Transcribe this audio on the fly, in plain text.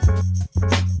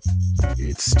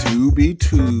It's Tubi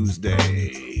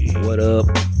Tuesday. What up,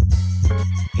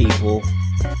 people?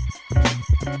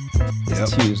 It's Yep.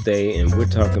 Tuesday, and we're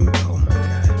talking. Oh my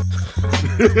god!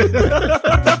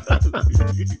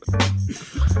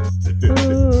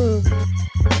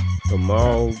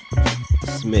 Jamal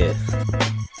Smith.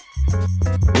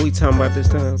 What we talking about this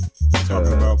time?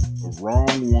 Talking about The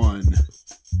Wrong One.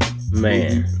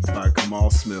 Man, movie by Kamal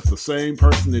Smith, the same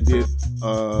person that did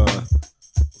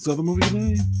what's the other movie's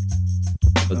name?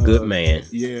 A Good Man.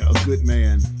 Yeah, A Good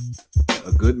Man.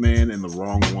 A Good Man and The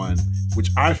Wrong One, which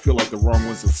I feel like The Wrong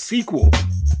One's a sequel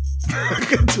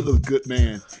to The Good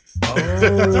Man.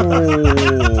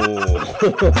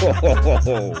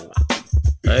 Oh.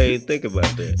 I ain't think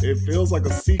about that. It feels like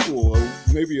a sequel,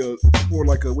 maybe more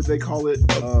like a, what they call it,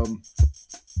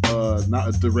 not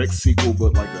a direct sequel,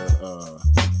 but like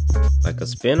a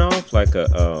spinoff, like a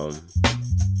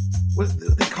what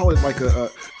they call it, like a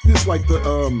it's like the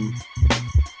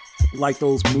like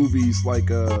those movies like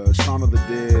Shaun of the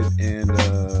Dead and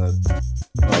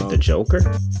like the Joker.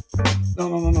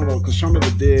 No, because Shaun of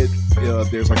the Dead,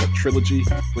 there's like a trilogy,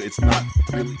 but it's not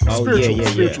really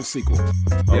spiritual sequel.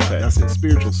 Okay, yeah, that's it,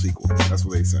 spiritual sequel. That's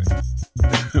what they say.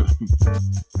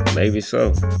 Maybe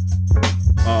so.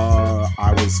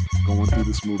 I was going through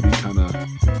this movie kind of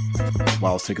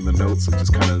while I was taking the notes and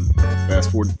just kind of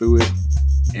fast forwarding through it,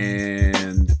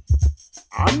 and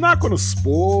I'm not going to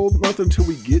spoil nothing until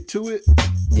we get to it.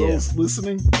 Those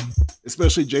listening,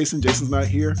 especially Jason. Jason's not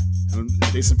here, and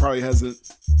Jason probably hasn't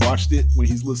watched it when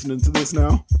he's listening to this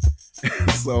now.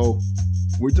 So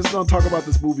we're just going to talk about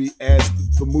this movie as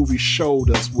the movie showed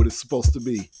us what it's supposed to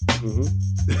be.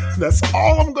 Mm-hmm. That's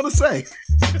all I'm going to say.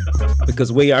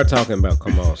 Because we are talking about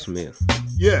Kamal Smith.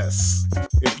 Yes.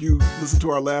 If you listen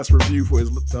to our last review for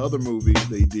the other movie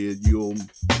they did, you'll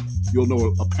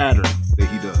know a pattern that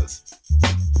he does.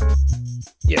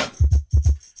 Yeah.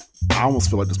 I almost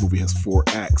feel like this movie has 4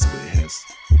 acts, but it has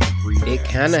 3 acts.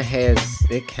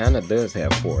 It kind of does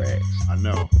have 4 acts. I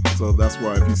know. So that's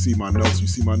why if you see my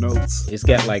notes, It's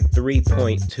got like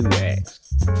 3.2 acts.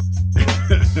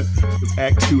 Because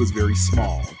Act 2 is very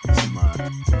small. You see my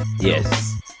yes.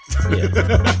 Notes. Yeah.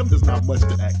 There's not much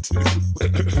to Act 2.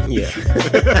 Yeah.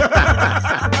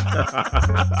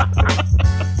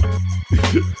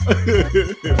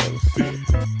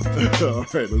 All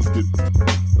right,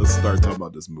 let's start talking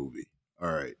about this movie.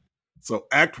 All right. So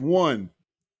Act 1.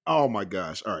 Oh my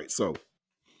gosh. All right. So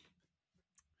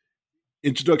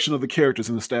introduction of the characters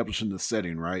and establishing the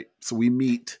setting, right? So we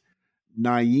meet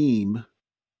Naeem,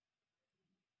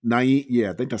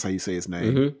 yeah, I think that's how you say his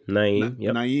name. Mm-hmm. Naeem.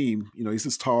 Yep. Naeem, he's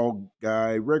this tall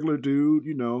guy, regular dude,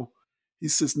 He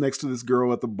sits next to this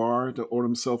girl at the bar to order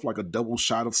himself like a double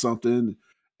shot of something.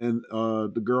 And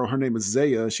the girl, her name is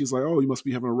Zaya. She's like, "Oh, you must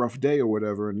be having a rough day or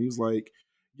whatever." And he's like,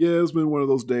 "Yeah, it's been one of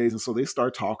those days." And so they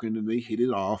start talking and they hit it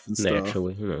off and stuff.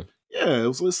 Naturally, Yeah, it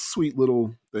was a sweet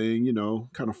little thing,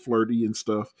 kind of flirty and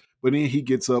stuff. But then he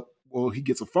gets a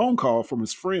phone call from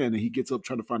his friend, and he gets up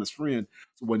trying to find his friend.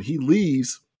 So when he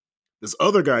leaves, this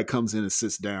other guy comes in and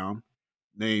sits down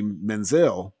named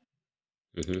Menzel,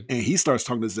 and he starts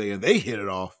talking to Zaya, and they hit it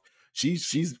off.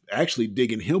 She's actually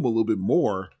digging him a little bit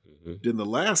more than the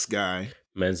last guy.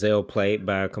 Menzel, played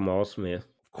by Kamal Smith.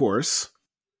 Of course.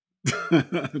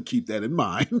 Keep that in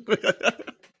mind.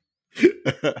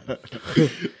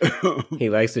 He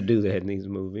likes to do that in these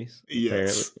movies.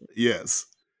 Yes.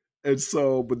 And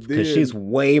so, but then, because she's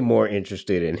way more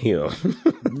interested in him,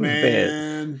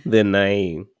 man, than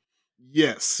Naeem.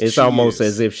 Yes, it's almost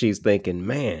as if she's thinking,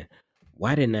 "Man,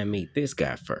 why didn't I meet this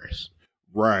guy first?"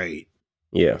 Right.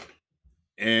 Yeah.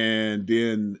 And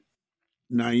then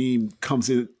Naeem comes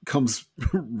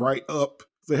right up,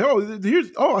 say,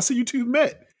 I see you two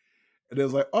met. And it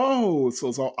was like, oh, so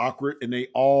it's all awkward, and they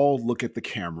all look at the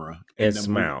camera and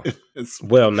smile.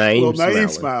 Naeem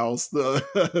smiles.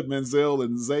 The Menzel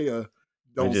and Zaya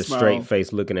don't just smile. Straight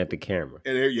face looking at the camera.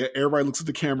 And everybody looks at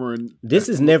the camera. And this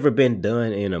has never been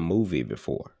done in a movie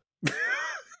before.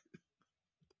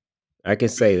 I can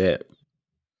say that.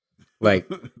 Like,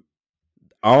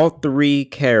 all 3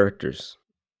 characters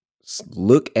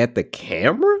look at the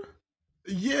camera.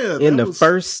 Yeah, in the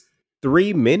first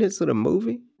 3 minutes of the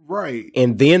movie. Right.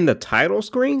 And then the title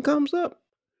screen comes up.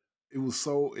 It was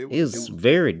so... It was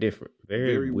very different.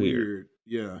 Very weird.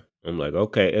 Yeah. I'm like,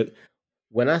 okay.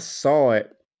 When I saw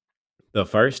it the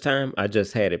first time, I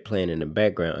just had it playing in the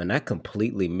background, and I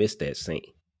completely missed that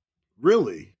scene.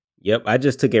 Really? Yep. I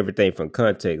just took everything from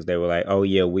context. They were like, oh,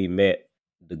 yeah, we met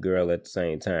the girl at the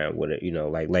same time with it,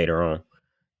 like later on.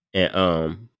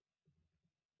 And,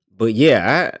 but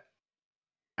yeah,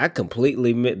 I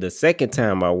completely the second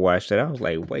time I watched it, I was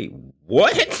like, wait,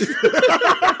 what?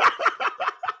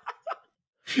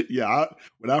 Yeah,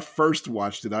 when I first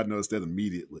watched it, I noticed that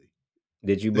immediately.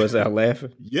 Did you bust out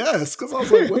laughing? Yes, because I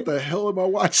was like, what the hell am I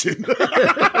watching?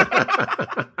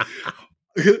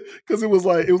 Because it was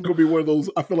going to be one of those,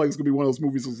 I feel like it's going to be one of those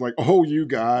movies that's like, oh, you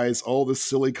guys, all this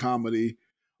silly comedy.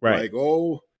 Right. Like,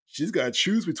 oh, she's got to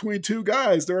choose between two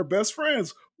guys. They're best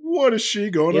friends. What is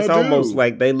she going to do? It's almost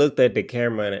like they looked at the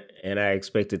camera and I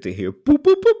expected to hear boop,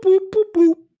 boop, boop, boop, boop,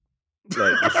 boop.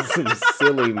 Like some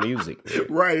silly music.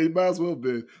 Right. It might as well have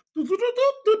been.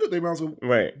 They might as well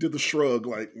did the shrug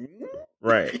like,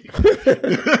 right.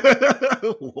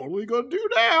 What are we going to do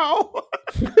now?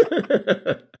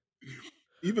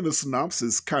 Even the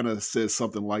synopsis kind of says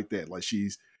something like that. Like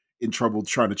she's in trouble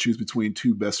trying to choose between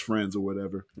two best friends or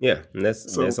whatever. Yeah. And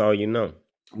that's all you know.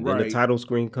 Right. Then the title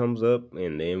screen comes up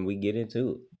and then we get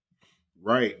into it.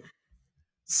 Right.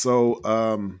 So,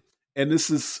 and this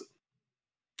is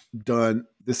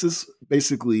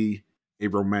basically a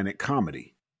romantic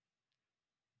comedy.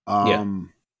 It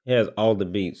has all the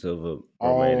beats of a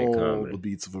romantic comedy. All the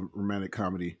beats of a romantic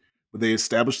comedy. But they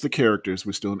established the characters.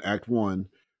 We're still in Act 1,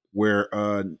 where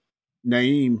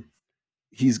Naeem,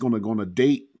 he's going to go on a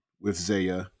date with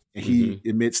Zaya, and he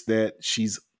admits that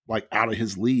she's like out of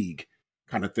his league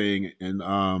kind of thing. And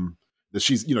that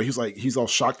she's, he's all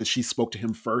shocked that she spoke to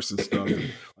him first and stuff.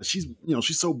 She's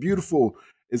so beautiful.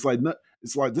 It's like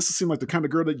this seems like the kind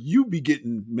of girl that you be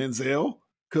getting, Menzel,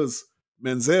 because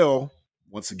Menzel,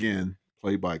 once again,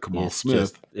 played by Kamal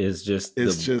Smith, is just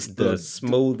the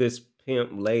smoothest pimp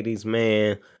ladies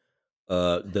man.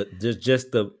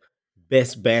 Just the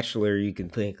best bachelor you can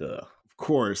think of. Of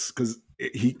course, because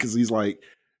he's like,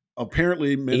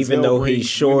 apparently Menzel, even though he's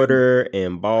shorter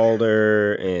and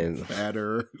balder and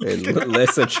fatter and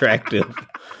less attractive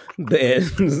than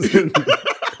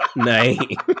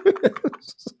Naeem.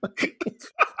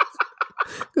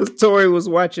 Because Tori was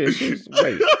watching, she was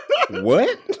like,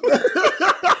 what?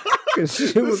 Because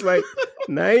she was like,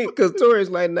 Naeem, because Tori's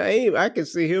like, Naeem, I can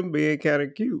see him being kind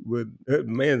of cute, but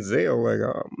Menzel, like,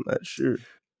 oh, I'm not sure.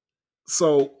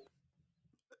 So,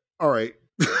 all right.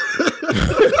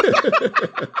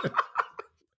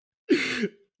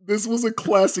 This was a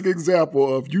classic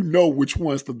example of which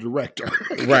one's the director.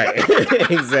 Right.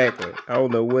 Exactly. I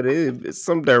don't know what it is.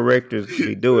 Some directors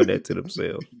be doing that to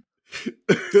themselves.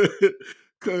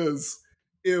 Because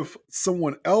if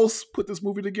someone else put this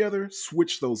movie together,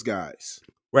 switch those guys.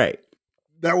 Right.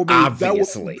 That would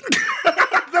obviously.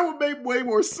 That would make way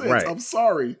more sense. Right. I'm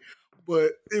sorry,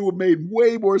 but it would make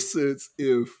way more sense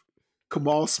if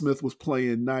Kamal Smith was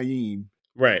playing Naeem,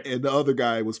 right, and the other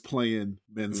guy was playing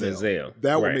Menzel.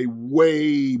 That would right. make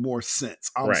way more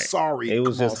sense. I'm sorry. It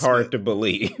was Kamal just hard Smith. To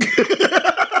believe.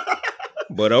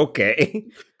 But okay.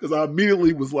 Because I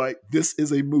immediately was like, this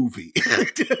is a movie.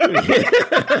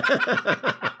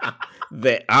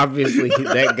 That obviously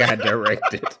that guy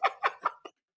directed.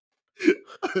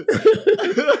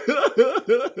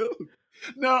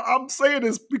 Now, I'm saying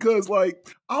this because, like,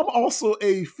 I'm also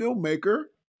a filmmaker.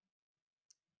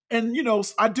 And,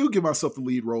 I do give myself the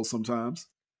lead role sometimes.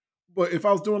 But if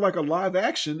I was doing like a live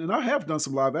action, and I have done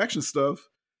some live action stuff,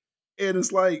 and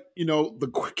it's like,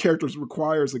 the characters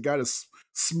requires a guy that's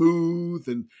smooth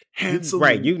and handsome.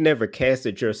 Right. You've never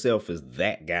casted yourself as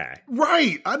that guy.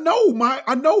 Right. I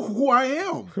know who I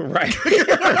am. Right.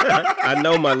 I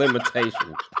know my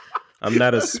limitations. I'm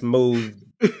not a smooth,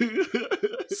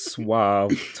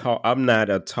 suave, tall. I'm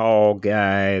not a tall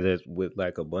guy that's with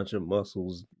like a bunch of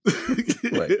muscles.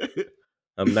 Like,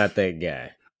 I'm not that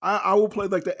guy. I will play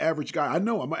like the average guy. I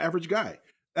know I'm an average guy.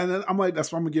 And then I'm like,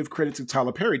 that's why I'm gonna give credit to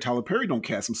Tyler Perry. Tyler Perry don't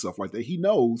cast himself like that. He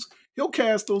knows he'll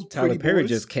cast those. Tyler Perry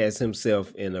just casts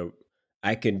himself in a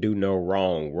I can do no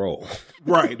wrong role.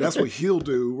 Right. That's what he'll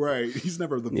do. Right. He's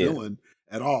never the villain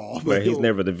at all. But right, he's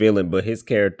never the villain, but his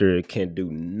character can do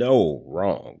no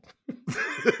wrong.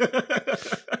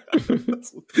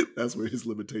 That's where his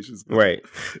limitations go. Right.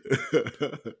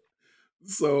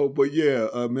 So, but yeah,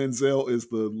 Menzel is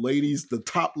the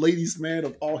top ladies man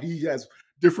of all. He has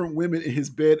different women in his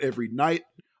bed every night.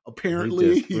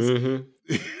 Apparently, he's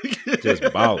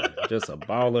just balling, just a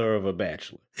baller of a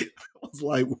bachelor. I was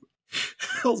like,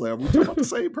 are we talking about the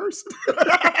same person?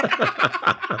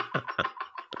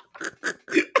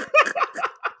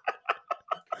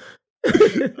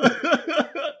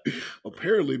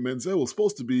 Apparently, Menzel was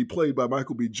supposed to be played by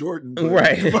Michael B. Jordan,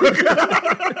 right?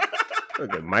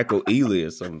 Look at Michael Ealy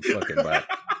or some fucking body.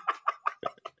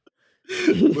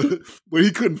 But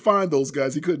he couldn't find those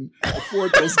guys. He couldn't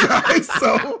afford those guys.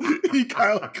 So he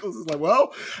kind of was like,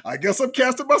 well, I guess I'm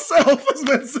casting myself as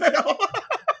Menzel.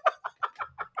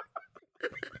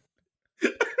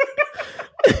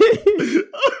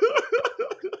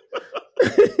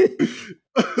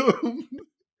 Oh,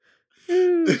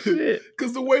 shit.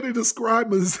 Because the way they describe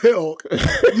Mazel,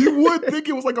 you would think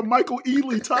it was like a Michael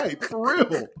Ealy type, for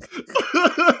real.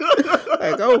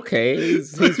 Like, okay,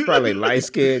 he's probably light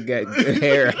skinned, got good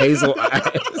hair, hazel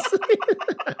eyes,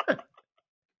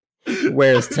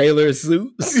 wears tailored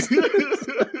suits.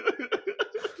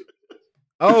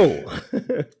 Oh,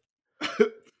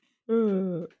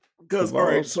 Because all Kaval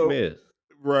right, so Smith.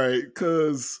 right,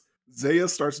 because Zaya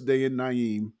starts dating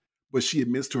Naeem, but she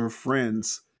admits to her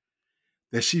friends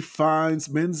that she finds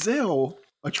Menzel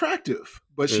attractive,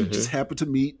 but she just Mm-hmm. happened to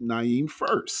meet Naeem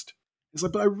first. It's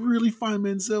like, but I really find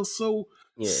Menzel Yeah,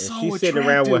 and so she's sitting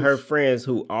around with her attractive. friends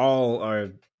who all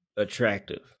are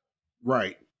attractive.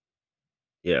 Right.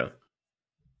 Yeah.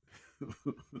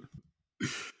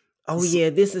 Oh So, yeah,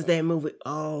 this is that movie.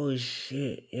 Oh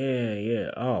shit. Yeah,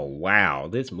 yeah. Oh wow,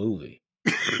 this movie.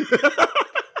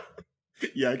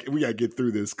 yeah, we gotta get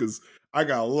through this because I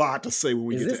got a lot to say when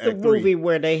we Is get this to the Act Three. movie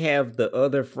where they have the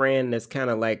other friend that's kind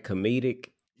of like comedic?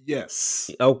 Yes,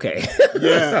 Okay.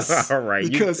 yes, All right.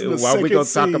 because in the Are we second gonna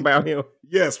talk scene, about him?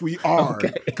 yes, we are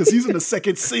Okay. because he's in the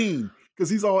second scene because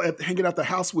he's all hanging out the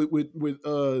house with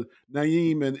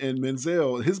Naeem and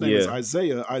Menzel. His name is Yeah.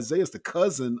 Isaiah. Isaiah's the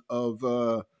cousin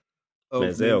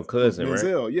Manziel of cousin, right?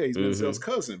 Menzel. Yeah, he's Menzel's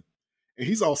Mm-hmm. cousin, and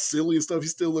he's all silly and stuff.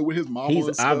 He's still with his mama He's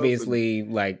and stuff. And obviously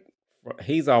like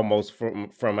he's almost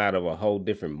from out of a whole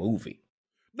different movie.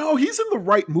 no, he's in the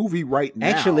right movie right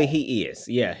Actually, now. he is.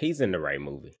 Yeah, he's in the right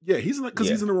movie. Yeah, he's in because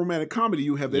Yeah. he's in a romantic comedy.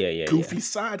 You have Yeah, that yeah, goofy yeah.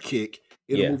 sidekick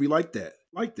in a Yeah. movie like that,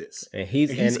 like this, And he's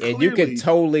and he's and you could clearly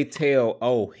totally tell,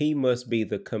 oh, he must be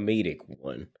the comedic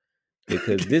one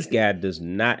because this guy does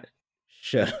not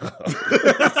shut up.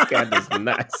 This guy does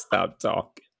not stop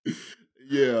talking.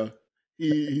 yeah. He's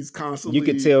You could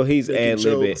constantly tell he's making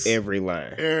ad-libbing jokes, every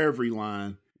line. every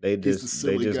line. They He's the just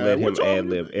silly guy. let What him y'all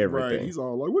ad-lib right? everything. He's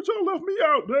all like, "What y'all left me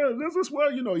out? This is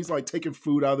well, he's like taking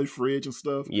food out of the fridge and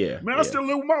stuff. Yeah, Man, I yeah, still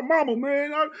live with my mama,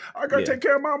 man. I gotta yeah. take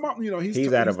care of my mom.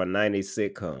 He's out of a 90s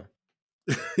sitcom.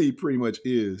 he pretty much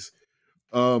is.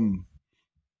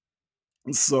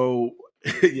 So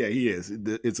yeah, he is.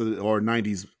 It's a or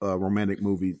 '90s romantic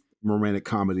movie, romantic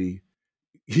comedy.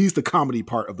 He's the comedy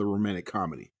part of the romantic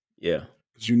comedy Yeah,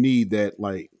 because you need that,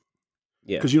 like,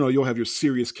 yeah. because you'll have your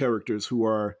serious characters who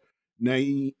are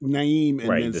Naeem and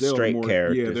Right, the Menzel, the straight more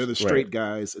they're characters. the Right. straight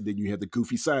guys, and then you have the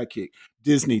goofy sidekick.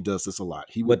 Disney does this a lot.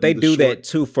 He would But be they the do short. that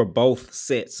too for both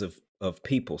sets of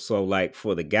people. So like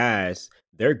for the guys,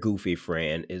 their goofy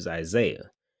friend is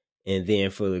Isaiah. And then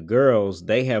for the girls,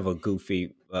 they have a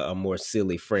goofy, a more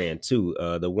silly friend too.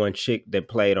 The one chick that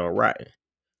played on Rotten,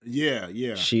 Yeah,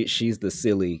 yeah, she's the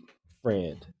silly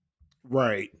friend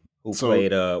right. who So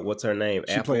played what's her name?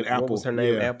 she played Apple. What was Apple. her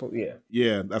name? Yeah, Apple. Yeah.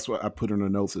 yeah. That's what I put in the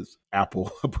notes as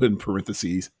Apple. I put in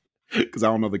parentheses because I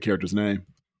don't know the character's name.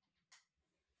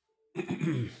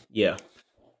 Yeah.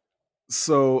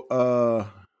 So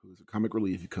who's a comic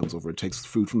relief? He comes over and takes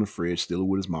food from the fridge, steal it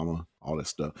with his mama, all that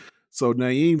stuff. So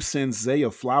Naeem sends Zaya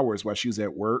flowers while she was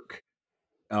at work.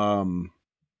 Um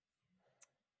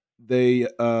they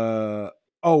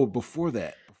oh before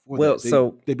Well, that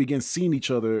so they begin seeing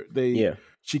each other. They yeah.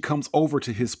 She comes over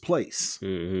to his place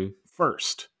Mm-hmm.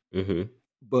 first. Mm-hmm.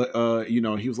 But he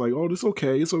was like, "Oh, it's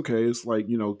okay. It's okay." It's like,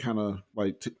 kind of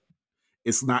like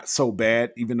it's not so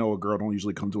bad, even though a girl don't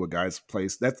usually come to a guy's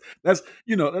place. That's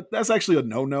actually a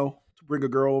no to bring a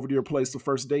girl over to your place the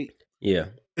first date. Yeah.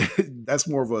 That's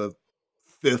more of a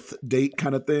fifth date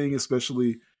kind of thing,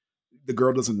 especially the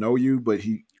girl doesn't know you, but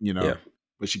Yeah.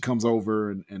 but she comes over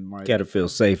and like, Gotta feel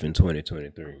safe in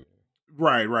 2023.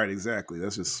 right, exactly.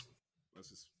 That's just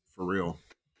for real.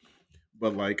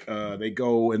 But like they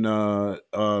go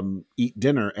and eat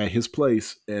dinner at his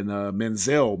place, and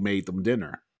Menzel made them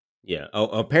dinner. Yeah. Oh,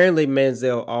 apparently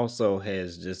Menzel also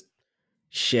has just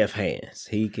chef hands.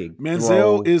 He could Menzel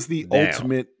throw is the down.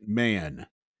 ultimate man.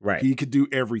 Right. He could do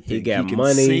He everything. He got can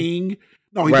money. sing.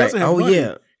 No, he Right. doesn't have Oh money.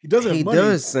 yeah. He doesn't have He money.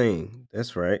 does sing.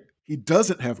 That's right. He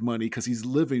doesn't have money because he's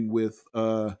living with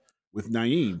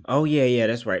Naeem. Oh yeah, yeah,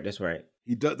 that's right. That's right.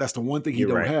 He does. That's the one thing he You're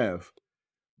don't right. have.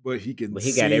 But he can But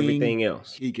he got sing. everything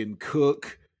else. He can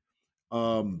cook.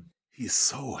 He's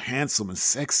so handsome and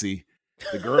sexy.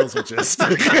 The girls are just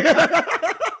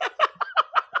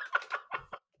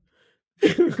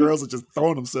the girls are just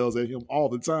throwing themselves at him all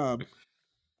the time.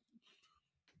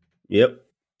 Yep.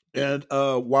 And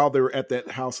while they're at that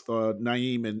house,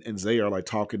 Naeem and Zay are like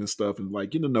talking and stuff and like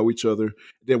getting to know each other.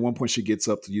 Then at one point she gets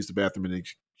up to use the bathroom and then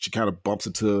she kind of bumps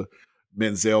into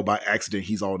Menzel by accident.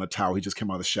 He's all in a towel. He just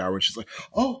came out of the shower and she's like,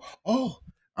 oh.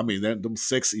 I mean,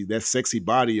 that sexy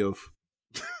body of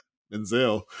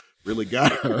Menzel. really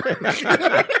got her.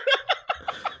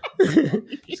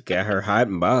 It's got her hot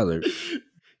and bothered.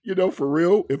 For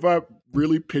real, if I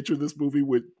really picture this movie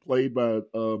with played by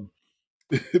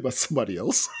by somebody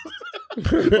else,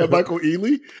 by Michael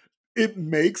Ealy, it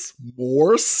makes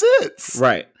more sense.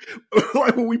 Right.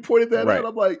 Like when we pointed that Right. out,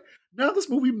 I'm like, now this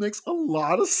movie makes a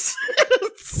lot of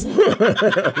sense.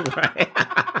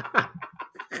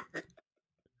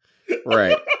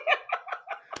 Right.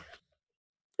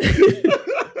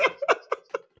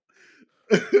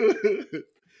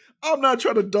 I'm not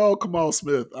trying to dog Kamal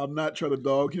Smith. I'm not trying to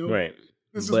dog him. Right.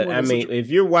 This is But one I of mean, such- if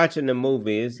you're watching the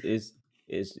movie, it's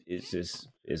just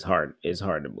it's hard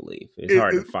to believe. It's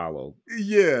hard to follow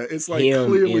yeah, it's like him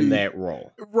clearly in that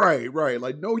role. Right.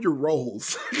 Like know your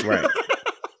roles. Right.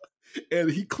 And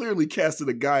he clearly casted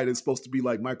a guy that's supposed to be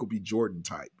like Michael B. Jordan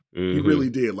type. Mm-hmm. He really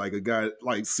did, like a guy,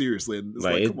 like seriously. And it's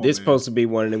like, come on, this man. supposed to be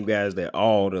one of them guys that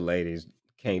all the ladies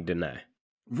can't deny.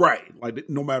 Right, like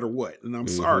no matter what. And I'm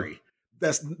sorry,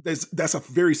 that's a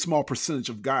very small percentage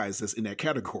of guys that's in that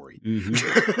category.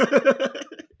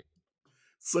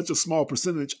 Such a small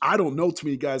percentage. I don't know too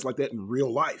many guys like that in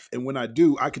real life. And when I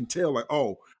do, I can tell like,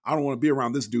 oh, I don't want to be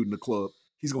around this dude in the club.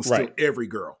 He's gonna steal every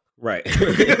girl. Right.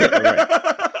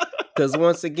 Because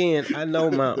once again, I know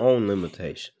my own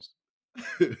limitations.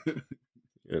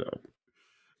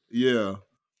 Yeah,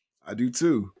 I do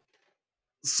too.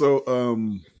 So,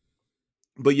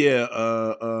 but yeah,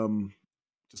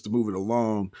 just to move it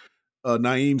along,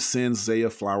 Naeem sends Zaya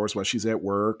flowers while she's at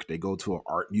work. They go to an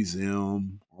art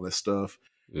museum, all that stuff.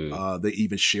 They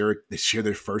even share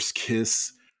their first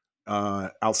kiss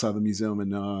outside the museum,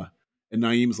 and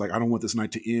Naeem's like, I don't want this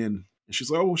night to end. And she's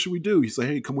like, oh, what should we do? He's like,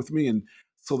 hey, come with me. And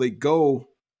so they go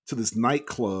to this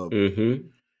nightclub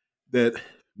that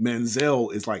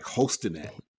Manziel is like hosting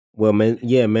at. Well,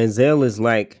 Manziel is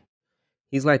like,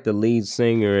 he's like the lead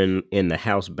singer in the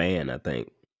house band, I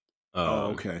think.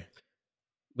 Okay.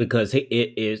 Because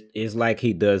it's like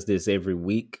he does this every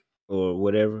week or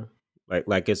whatever.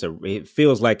 Like it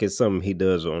feels like it's something he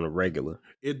does on a regular.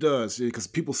 It does, because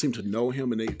people seem to know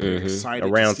him and they're excited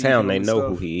around to see town. him They and know stuff.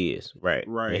 who he is, right?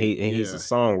 Right. And he's a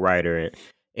songwriter,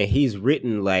 and he's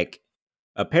written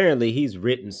apparently he's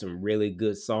written some really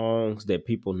good songs that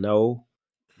people know.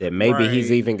 That maybe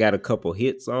he's even got a couple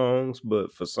hit songs,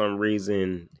 but for some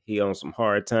reason he on some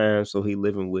hard times, so he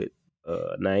living with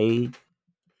Naeem.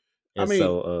 And I mean,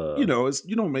 it's,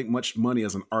 you don't make much money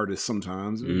as an artist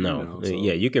sometimes. No,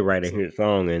 you can write a hit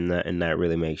song and not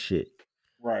really make shit.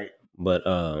 Right. But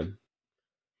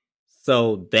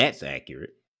so that's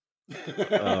accurate.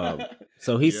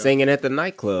 So he's singing at the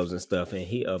nightclubs and stuff, and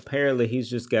he's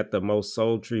just got the most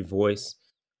sultry voice.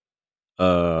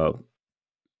 That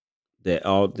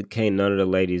none of the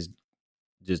ladies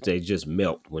just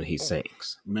melt when he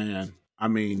sings. Man, I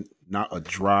mean, not a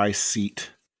dry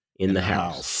seat in the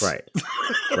house. Right.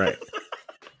 Right.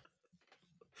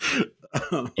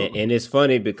 and it's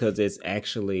funny because it's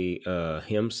actually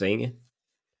him singing.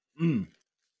 And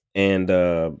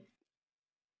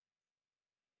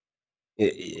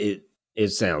it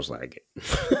sounds like it.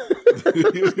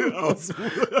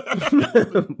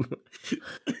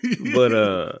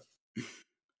 But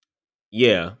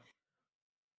yeah.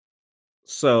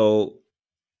 So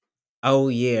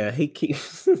he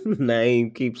keeps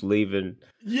Naeem keeps leaving.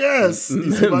 Yes,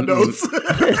 these are my notes.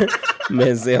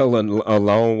 Manziel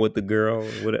alone with the girl,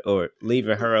 or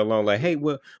leaving her alone. Like, hey,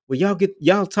 well,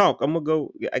 y'all talk. I'm gonna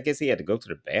go. I guess he had to go to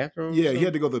the bathroom. Yeah, he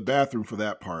had to go to the bathroom for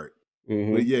that part.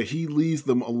 But yeah, he leaves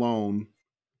them alone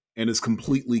and is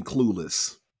completely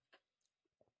clueless.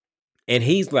 And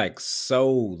he's like so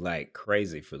like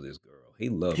crazy for this girl. He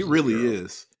loves. He really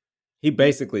is. He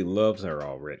basically loves her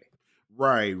already.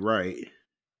 Right.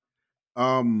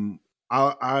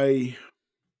 I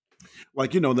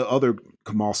like, the other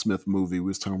Kamal Smith movie, we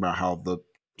was talking about how the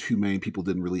two main people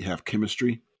didn't really have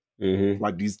chemistry.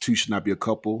 Like these two should not be a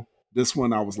couple. This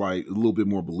one I was like a little bit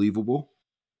more believable,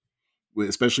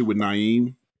 especially with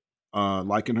Naeem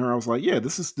liking her. I was like, yeah,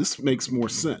 this makes more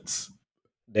sense.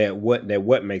 That what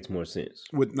makes more sense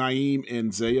with Naeem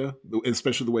and Zaya,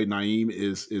 especially the way Naeem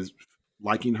is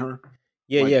liking her.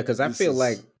 Yeah, because I feel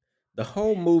like the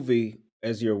whole movie,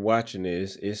 as you're watching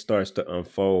this, it starts to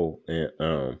unfold,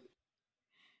 and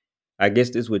I guess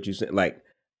this is what you said. Like,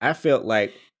 I felt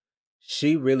like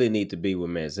she really need to be with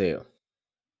Manziel.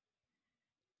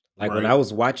 Like when I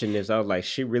was watching this, I was like,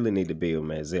 she really need to be with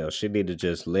Manziel. She need to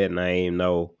just let Naeem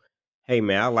know, hey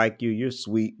man, I like you. You're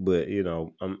sweet, but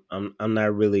I'm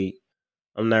not really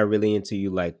into you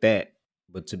like that.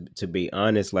 But to be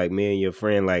honest, like me and your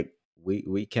friend, like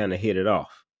we kind of hit it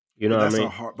off. You know what I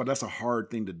mean? But that's a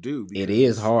hard thing to do. It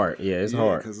is hard. Yeah, it's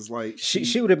hard. Because it's like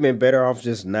she would have been better off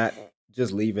just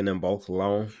leaving them both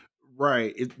alone.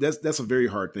 Right. That's a very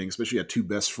hard thing, especially at two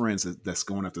best friends that's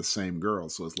going after the same girl.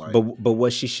 So it's like, but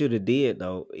what she should have did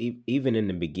though, even in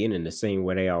the beginning, the scene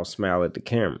where they all smile at the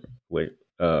camera, with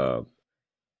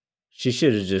she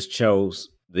should have just chose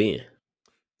then.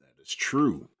 That is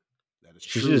true.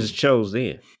 She should have just chose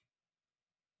then.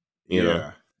 You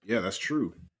know? Yeah, that's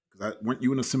true. Weren't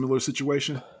you in a similar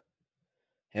situation?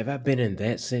 Have I been in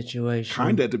that situation?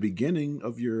 Kind of at the beginning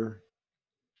of your.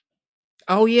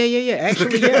 Oh yeah.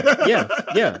 Actually, yeah.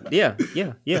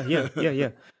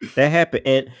 That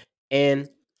happened, and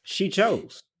she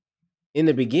chose in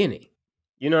the beginning.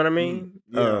 You know what I mean?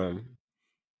 Yeah.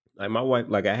 Like my wife,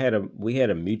 like we had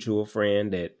a mutual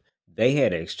friend that they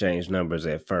had exchanged numbers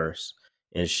at first,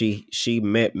 and she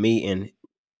met me, and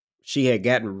she had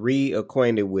gotten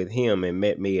reacquainted with him and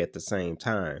met me at the same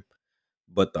time.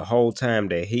 But the whole time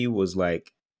that he was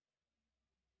like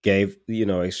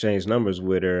exchanged numbers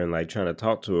with her and like trying to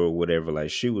talk to her or whatever,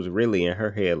 like she was really in her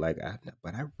head like,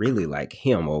 but I really like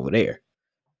him over there.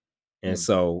 And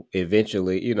so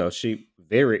eventually, she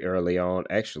very early on,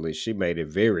 actually, she made it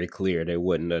very clear there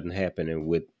wasn't nothing happening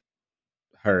with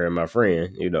her and my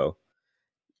friend,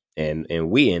 and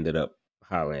we ended up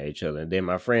hollering at each other. And then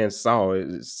my friend saw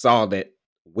that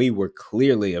we were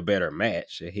clearly a better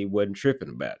match, and he wasn't tripping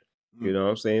about it. You know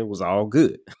what I'm saying? It was all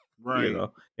good, right?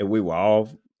 And we were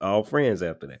all friends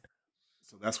after that.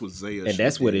 So that's what Zaya. And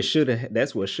that's what should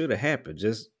have happened.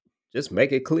 Just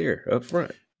make it clear up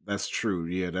front. That's true.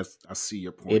 Yeah, I see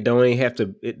your point. It don't even have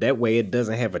to. That way, it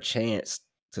doesn't have a chance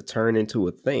to turn into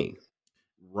a thing.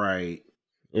 Right.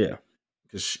 Yeah.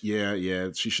 Because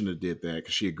she shouldn't have did that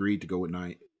because she agreed to go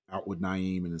out with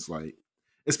Naeem, and it's like,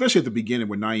 especially at the beginning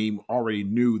when Naeem already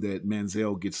knew that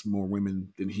Manziel gets more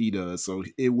women than he does, so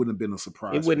it wouldn't have been a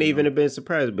surprise. It wouldn't even have been a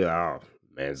surprise to be like, oh,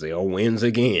 Manziel wins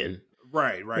again.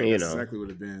 Right. That's exactly what it would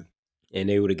have been. And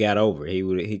they would have got over it.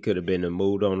 He could have been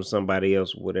moved on to somebody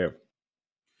else, whatever.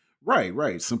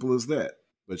 Right. Simple as that.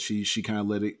 But she kind of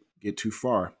let it get too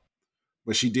far.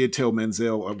 But she did tell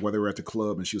Manziel while they were at the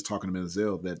club, and she was talking to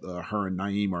Manziel that her and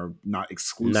Naeem are not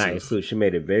exclusive. Not exclusive. She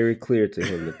made it very clear to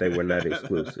him that they were not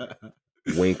exclusive.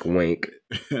 Wink, wink.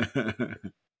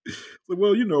 So,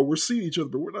 well, we're seeing each other,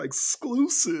 but we're not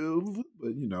exclusive.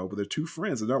 But they're two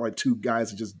friends. They're not like two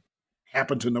guys that just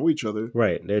happen to know each other.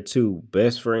 Right. They're two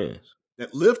best friends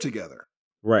that live together.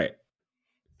 Right.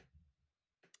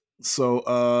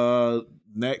 So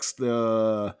next,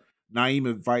 Naeem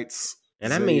invites.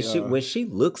 And I mean, when she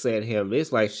looks at him,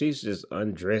 it's like she's just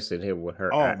undressing him with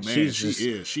her eyes. Man,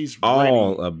 she's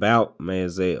all ready. About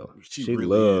Manziel. She really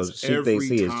loves. She thinks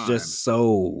he is just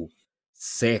so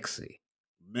sexy.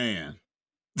 Man,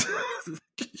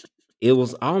 it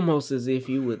was almost as if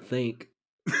you would think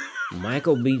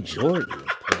Michael B. Jordan was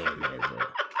playing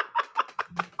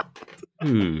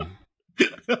Manziel.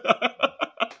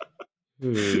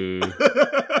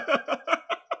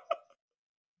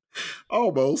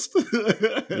 Almost.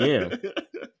 Yeah.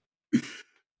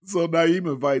 So Naeem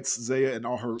invites Zaya and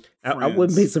all her friends. I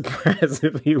wouldn't be surprised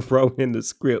if he wrote in the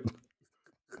script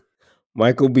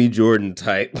Michael B. Jordan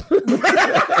type.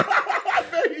 I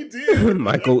bet he did.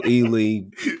 Michael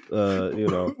Ealy,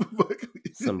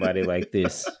 somebody like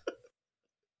this.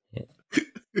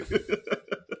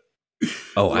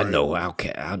 Oh, right.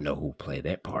 I know who played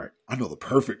that part. I know the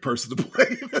perfect person to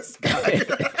play this guy.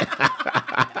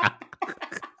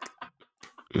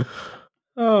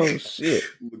 Oh shit!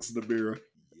 Looks in the mirror.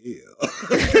 Yeah.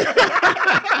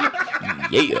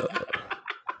 Yeah.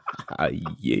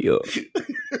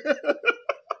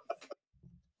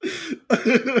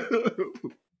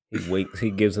 He winks. He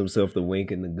gives himself the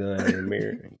wink and the gun in the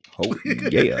mirror. Oh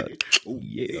yeah. Oh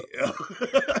yeah.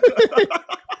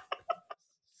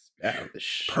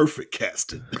 Stylish. Perfect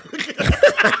casting.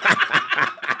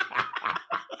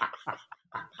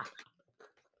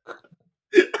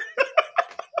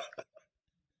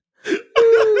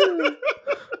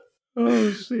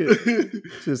 Oh shit!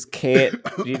 Just can't.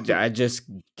 I just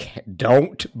can't,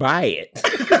 don't buy it.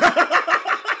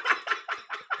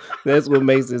 That's what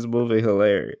makes this movie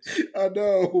hilarious. I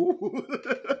know.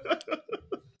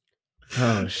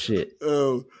 Oh shit!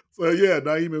 So yeah,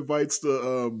 Naeem invites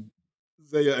the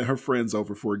Zaya and her friends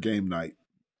over for a game night,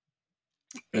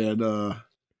 and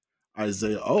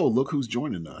Isaiah, oh look who's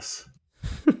joining us.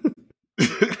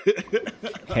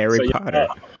 Harry Potter.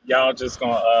 Y'all just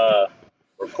gonna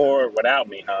record without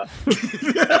me, huh?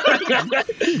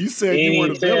 You said you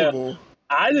weren't available.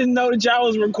 I didn't know that y'all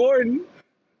was recording.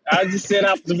 I just said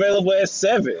I was available at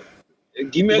 7.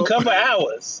 Give me a couple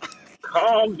hours.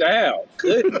 Calm down.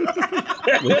 Goodness.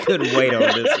 We couldn't wait on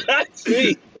this one.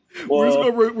 See. We're just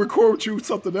Well, gonna record you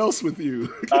something else with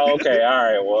you. oh, okay, all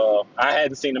right. Well, I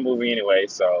hadn't seen the movie anyway,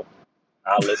 so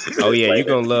I'll listen to Oh this yeah, you're later.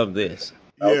 gonna love this.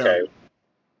 Yeah. Okay.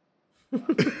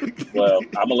 Well,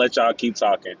 I'm gonna let y'all keep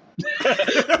talking. Had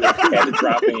to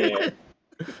drop in,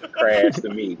 crash the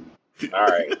meeting. All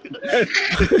right.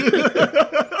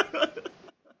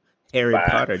 Harry Bye.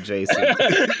 Potter, Jason.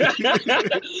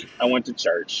 I went to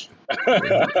church.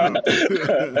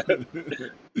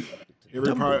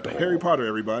 Harry Potter,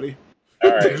 everybody.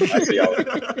 All right. I'll see y'all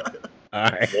later. All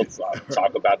right. We'll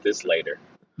talk about this later.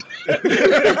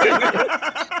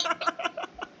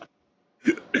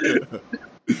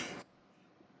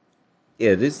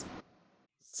 Yeah, this.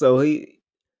 So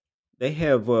they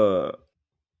have oh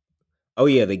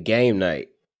yeah, the game night.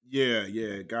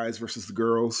 Yeah, guys versus the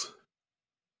girls.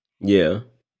 Yeah.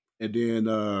 And then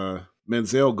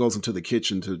Menzel goes into the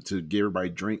kitchen to give everybody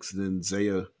drinks, and then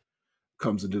Zaya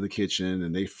comes into the kitchen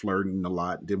and they flirting a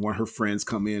lot. Then one of her friends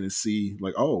come in and see,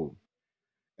 like, oh.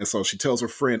 And so she tells her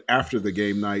friend after the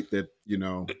game night that,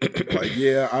 like,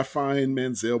 yeah, I find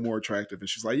Menzel more attractive. And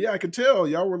she's like, yeah, I can tell.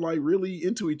 Y'all were like really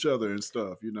into each other and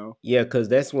stuff, Yeah, because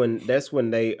that's when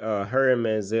they her and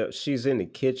Manzel, she's in the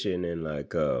kitchen and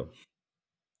like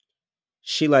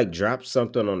she like drops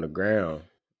something on the ground.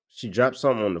 She drops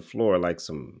something on the floor, like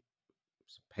some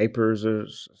papers or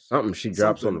something. She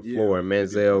drops on the Something, floor, yeah, and maybe a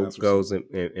Manzel glass or goes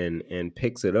something. and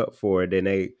picks it up for her. Then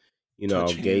they,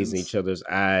 Touch gaze in hands. each other's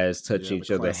eyes, touch Yeah,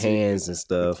 each other's hands and the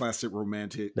stuff. classic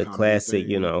romantic The comedy classic,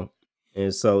 thing.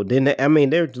 And so then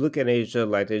they're looking at each other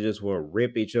like they just want to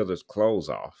rip each other's clothes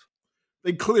off.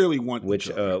 They clearly want Which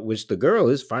each other. which the girl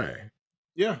is fine.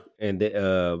 Yeah. And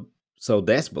so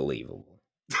that's believable.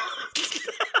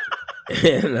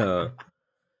 And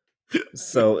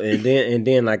so and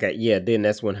then like then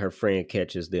that's when her friend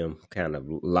catches them kind of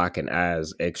locking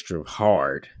eyes extra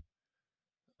hard.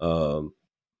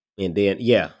 And then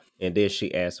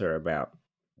she asks her about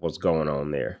what's going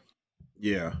on there.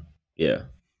 Yeah. Yeah.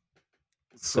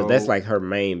 So that's like her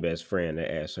main best friend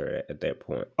that asked her at that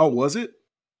point. Oh, was it?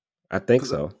 I think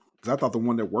so. Because I thought the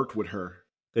one that worked with her.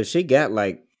 Because she got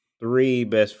like 3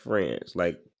 best friends,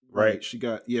 like right. She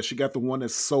got the one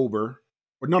that's sober.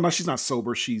 Or no, she's not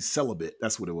sober. She's celibate.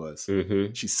 That's what it was.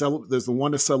 Mm-hmm. She's celibate. There's the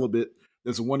one that's celibate.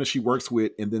 There's the one that she works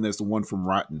with, and then there's the one from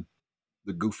Rotten,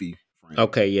 the goofy friend.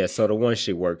 Okay, yeah. So the one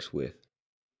she works with.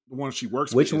 The one she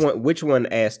works with. Which one? Which one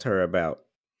asked her about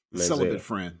the celibate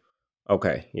friend?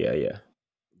 Okay, yeah.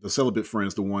 The celibate friend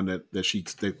is the one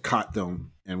that caught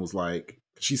them and was like,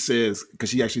 she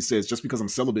actually says, just because I'm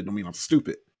celibate don't mean I'm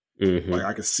stupid. Mm-hmm. Like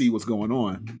I can see what's going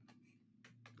on.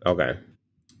 Okay.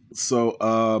 So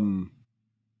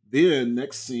then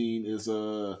next scene is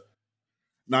Naeem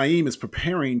is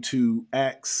preparing to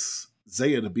ask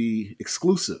Zaya to be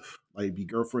exclusive, like be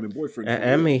girlfriend and boyfriend.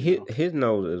 I mean, his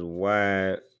nose is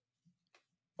wide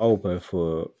open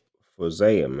for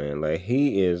Zaya, man. Like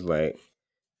he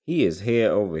is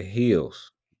head over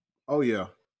heels. Oh yeah.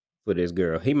 For this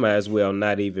girl, he might as well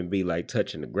not even be like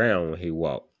touching the ground when he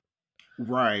walk.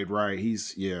 Right.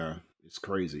 He's it's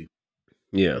crazy.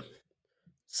 Yeah.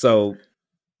 So,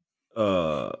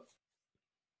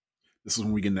 this is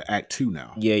when we get into Act 2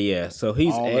 now. Yeah. So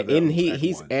he's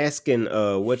asking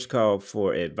what you call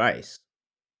for advice.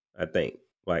 I think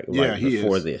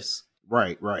before this.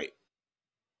 Right.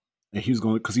 And he's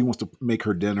going because he wants to make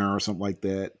her dinner or something like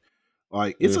that.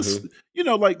 Like it's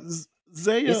like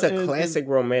Zaya. It's a classic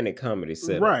romantic comedy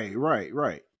setup.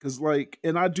 Right. Because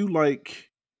and I do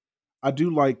like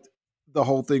the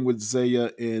whole thing with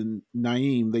Zaya and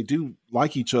Naeem. They do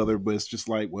like each other, but it's just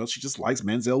like, well, she just likes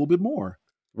Menzel a little bit more.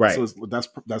 Right. So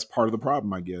that's part of the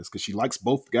problem, I guess, because she likes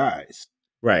both guys.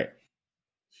 Right.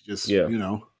 She just,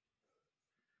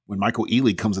 when Michael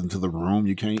Ealy comes into the room,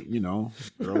 you can't,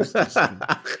 girls,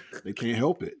 they can't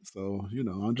help it. So,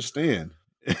 I understand.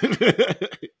 If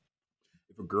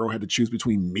a girl had to choose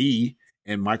between me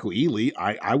and Michael Ealy,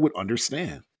 I would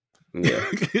understand. Yeah.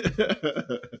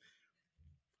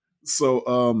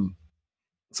 So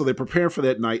they prepare for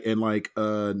that night, and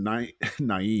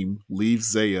Naeem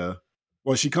leaves Zaya.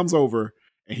 Well, she comes over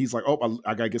and he's like, "Oh,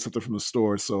 I gotta get something from the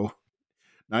store." So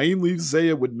Naeem leaves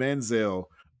Zaya with Menzel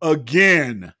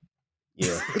again.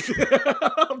 Yeah.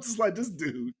 I'm just like, this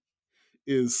dude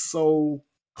is so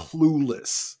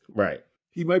clueless. Right.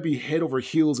 He might be head over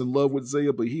heels in love with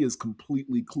Zaya, but he is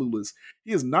completely clueless.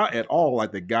 He is not at all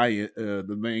like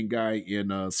the main guy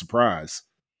in Surprise.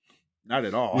 Not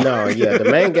at all. No, yeah,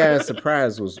 the main guy in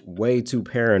Surprise was way too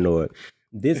paranoid.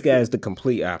 This guy's the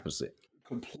complete opposite.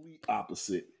 Complete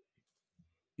opposite.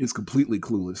 He's completely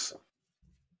clueless.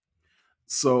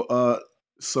 So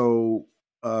so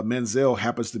Menzel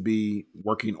happens to be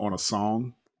working on a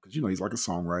song because he's like a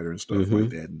songwriter and stuff like Mm-hmm.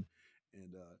 that,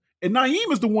 and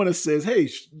Naeem is the one that says, "Hey,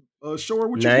 show her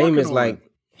what you're Naeem working is on." like,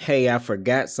 hey, I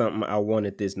forgot something. I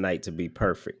wanted this night to be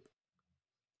perfect.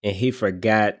 And he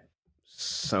forgot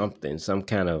something, some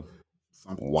kind of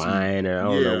wine, or I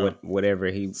don't know yeah, whatever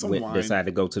he some wine, decided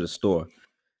to go to the store.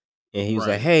 And he was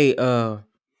like, right? hey,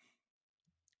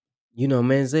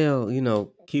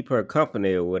 Manziel, keep her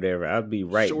company or whatever. I'll be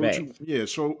right Show her what back. you, yeah,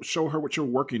 show her what you're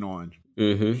working on.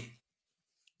 Mm-hmm.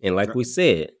 And like That- we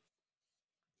said,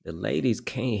 the ladies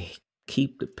can't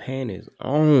keep the panties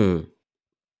on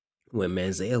when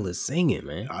Manziel is singing,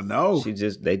 man. I know.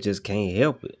 They just can't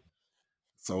help it.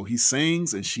 So he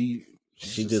sings, and She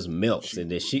just melts,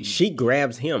 and then she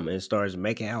grabs him and starts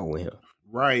making out with him.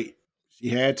 Right. She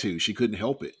had to. She couldn't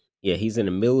help it. Yeah, he's in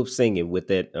the middle of singing with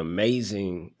that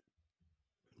amazing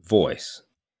voice.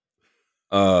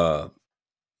 The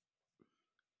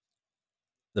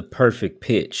perfect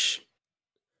pitch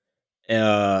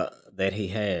that he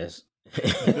has.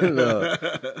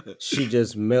 She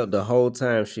just melt the whole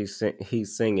time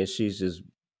he's singing. She's just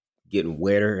getting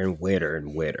wetter and wetter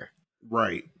and wetter.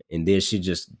 Right. And then she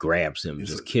just grabs him,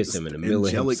 just kiss him in the middle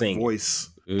of him singing. Voice.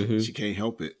 Mm-hmm. She can't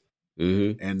help it.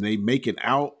 Mm-hmm. And they make it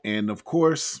out, and of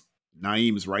course,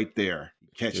 Naeem's right there.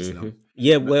 He catches them.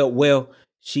 Yeah, well,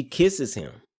 she kisses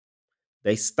him.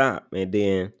 They stop, and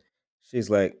then she's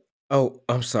like, "Oh,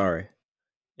 I'm sorry."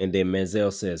 And then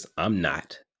Manziel says, "I'm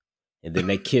not." And then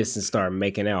they kiss and start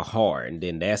making out hard, and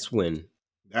then that's when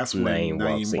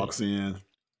Naeem walks in.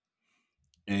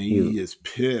 And he is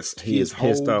pissed. His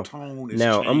pissed whole off. Tone is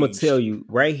now, changed. I'm gonna tell you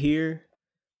right here,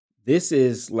 this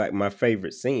is like my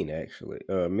favorite scene, actually.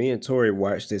 Me and Tori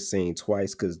watched this scene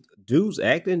twice because dude's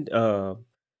acting.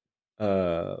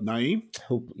 Naeem?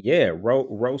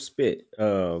 Ro Spit,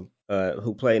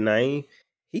 who played Naeem,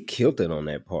 he killed it on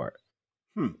that part.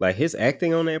 Like his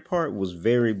acting on that part was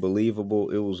very believable.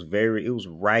 It was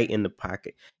right in the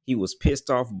pocket. He was pissed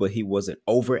off, but he wasn't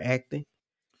overacting.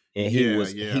 And he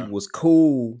was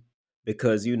cool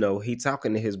because he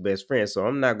talking to his best friend. So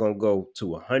I'm not gonna go to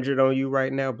 100 on you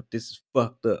right now, but this is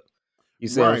fucked up. You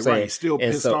see what I'm saying? He's still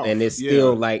pissed off. And it's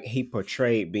still like he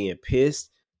portrayed being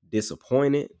pissed,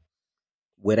 disappointed,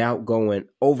 without going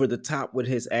over the top with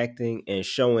his acting and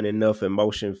showing enough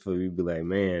emotion for you to be like,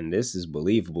 man, this is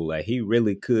believable. Like he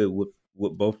really could with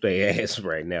both their ass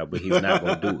right now, but he's not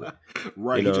gonna do it.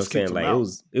 Right. You know what I'm saying? Like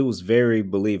it was very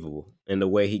believable. And the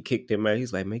way he kicked him out,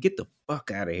 he's like, man, get the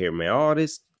fuck out of here, man. All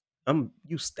this,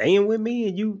 you staying with me,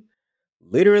 and you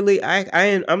literally,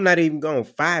 I'm not even going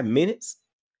 5 minutes,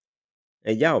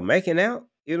 and y'all making out.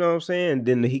 You know what I'm saying? And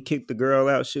then he kicked the girl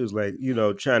out. She was like,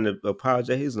 trying to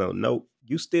apologize. He's like, nope,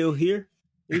 you still here?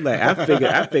 He's like, I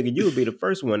figured you would be the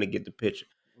first one to get the picture.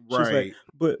 She's like,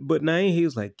 but Naeem, he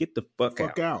was like, get the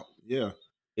fuck out. Yeah.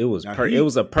 It was it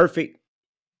was a perfect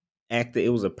acting. It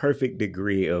was a perfect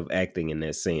degree of acting in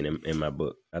that scene in my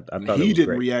book. I thought he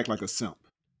didn't react like a simp.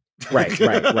 Right.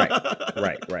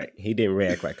 He didn't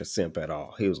react like a simp at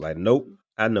all. He was like, nope,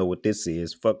 I know what this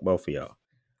is. Fuck both of y'all.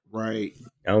 Right.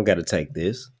 I don't got to take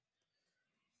this.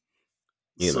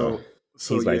 So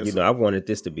he's like, I wanted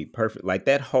this to be perfect. Like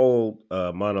that whole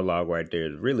monologue right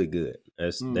there is really good.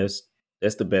 That's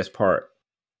the best part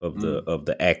of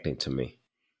the acting to me.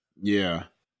 Yeah.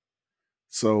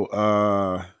 So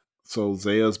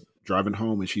Zaya's driving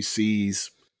home and she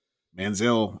sees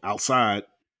Manziel outside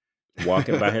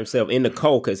walking by himself in the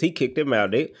cold because he kicked him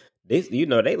out. They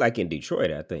like in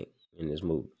Detroit, I think, in this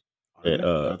movie. And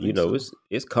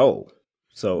it's cold.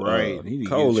 So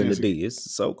cold in the D.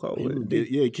 It's so cold in the D.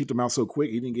 He kicked him out so quick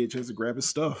he didn't get a chance to grab his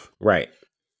stuff. Right.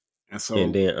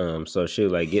 And then so she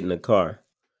was like, get in the car.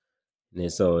 And then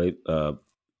so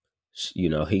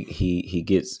he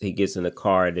gets in the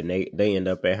car, and then they end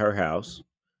up at her house,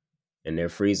 and they're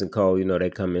freezing cold. They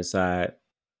come inside,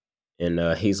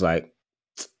 and he's like,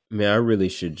 man, I really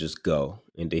should just go.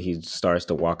 And then he starts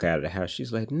to walk out of the house.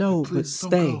 She's like, no, but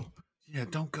stay. Yeah,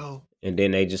 don't go. And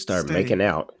then they just start making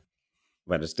out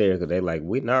by the stairs because they like,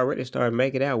 we didn't already start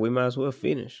making out. We might as well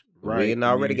finish. Right. We didn't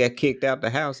already got kicked out the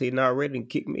house. He didn't already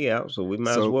kick me out, so we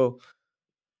might as well.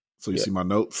 So you see my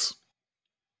notes?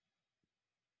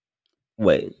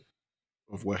 Wait.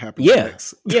 Of what happened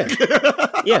next? Yeah.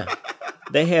 Yeah.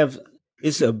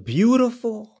 It's a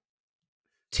beautiful,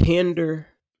 tender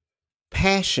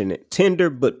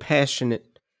but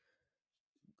passionate,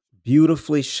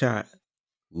 beautifully shot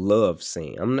love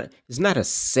scene. It's not a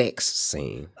sex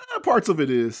scene. Parts of it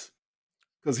is.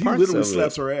 Because he literally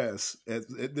slaps her ass.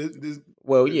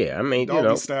 Well, yeah, I mean,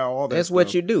 doggy style, all that that's stuff.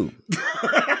 what you do.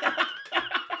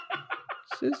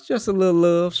 It's just a little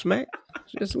love, smack.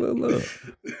 Just a little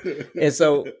love. And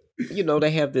so,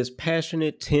 they have this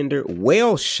passionate, tender,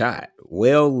 well shot,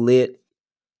 well lit,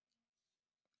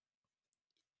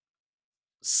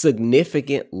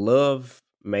 significant love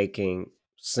making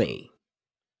scene.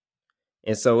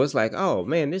 And so it's like, oh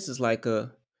man, this is like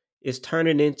it's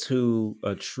turning into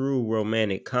a true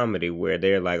romantic comedy where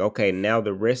they're like, okay, now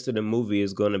the rest of the movie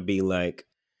is going to be like,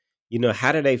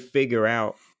 how do they figure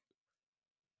out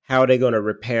how are they going to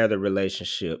repair the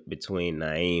relationship between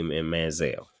Naeem and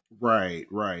Manziel? Right.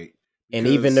 And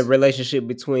even the relationship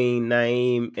between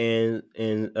Naeem and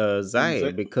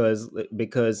Zayed,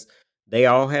 because they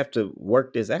all have to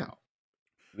work this out.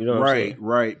 You know what I'm saying?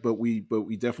 Right. But we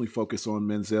definitely focus on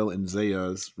Menzel and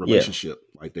Zaya's relationship.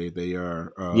 Like they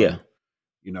are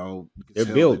they're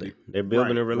building a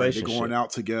relationship. Right. They're going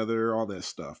out together, all that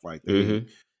stuff. Like they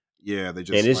they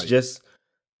just, and it's just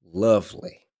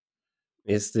lovely.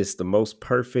 It's just the most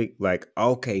perfect, like,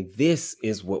 okay, this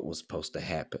is what was supposed to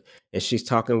happen. And she's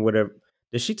talking with her.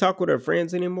 Does she talk with her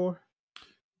friends anymore?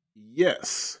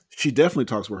 Yes, she definitely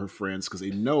talks with her friends because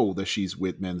they know that she's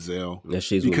with Menzel. That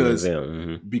she's with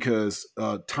Menzel. Because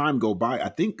time go by. I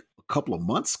think a couple of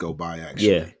months go by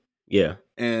actually. Yeah.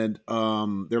 And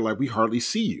they're like, we hardly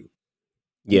see you.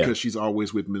 Yeah. Because she's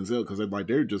always with Menzel because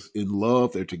they're just in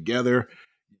love. They're together.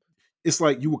 It's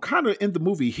like you were kind of in the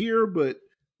movie here, but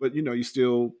you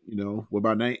still, what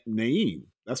about Naeem?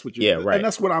 That's what you right. And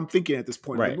that's what I'm thinking at this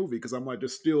point in the movie because I'm like,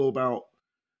 there's still about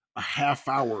a half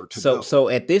hour to go. So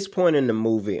at this point in the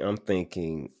movie, I'm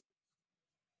thinking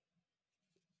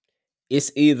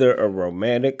it's either a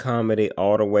romantic comedy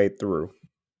all the way through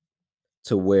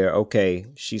to where, okay,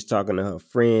 she's talking to her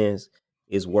friends,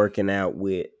 is working out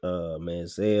with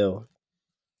Manziel.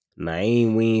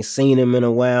 Naeem, we ain't seen him in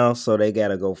a while, so they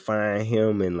gotta go find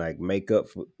him and like make up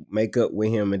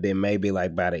with him, and then maybe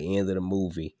like by the end of the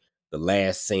movie, the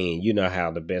last scene, you know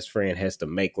how the best friend has to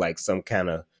make like some kind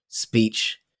of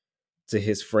speech to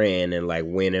his friend and like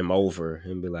win him over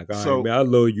and be like, all right, man, I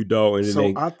love you, dog. And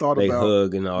then they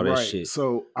hug and all that shit.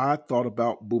 So I thought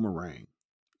about Boomerang.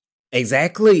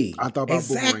 Exactly. I thought about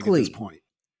Boomerang at this point.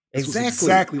 This was Exactly.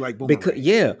 exactly like Boomerang.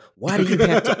 Because why do you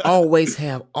have to always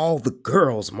have all the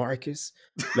girls, Marcus?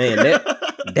 Man,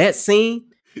 that scene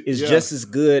is just as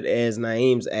good as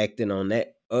Naeem's acting on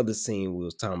that other scene we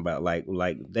was talking about. Like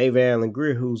David Allen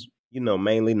Greer, who's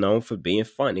mainly known for being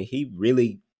funny. He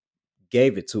really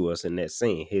gave it to us in that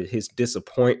scene. His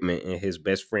disappointment in his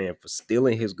best friend for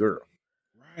stealing his girl.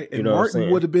 Right. And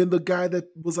Martin would have been the guy that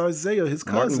was Isaiah, his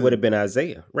cousin. Martin would have been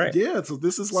Isaiah, right? Yeah. So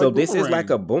this is like this is like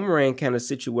a Boomerang kind of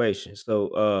situation.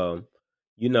 So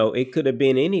it could have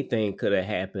been anything could have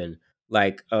happened.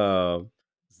 Like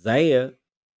Zaya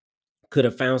could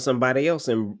have found somebody else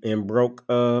and broke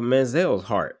Manzel's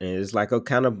heart, and it's like a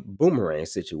kind of Boomerang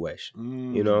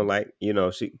situation.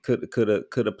 She could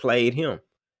have played him.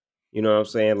 You know what I'm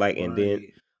saying? Like, right.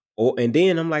 and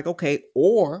then I'm like, okay,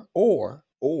 or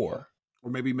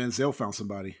maybe Menzel found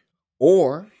somebody.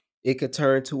 Or it could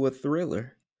turn to a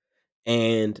thriller,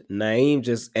 and Naeem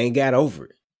just ain't got over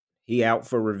it. He out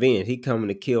for revenge. He coming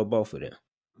to kill both of them.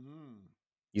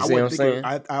 You see what I'm saying?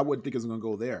 I wouldn't think it's going to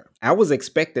go there. I was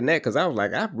expecting that because I was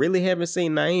like, I really haven't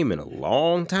seen Naeem in a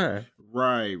long time.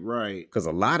 Right. Because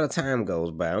a lot of time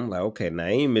goes by. I'm like, okay,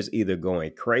 Naeem is either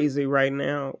going crazy right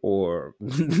now or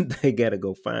they got to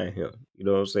go find him. You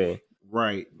know what I'm saying?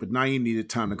 Right. But Naeem needed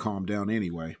time to calm down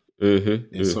anyway.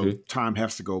 So time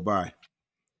has to go by.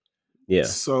 Yeah.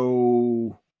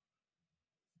 So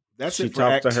that's she it for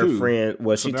talks Act to her 2. friend.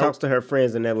 Well, she talks to her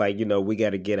friends, and they're like, we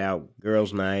got to get out,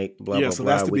 girls' night, blah blah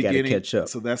blah. We got to catch up.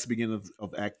 So that's the beginning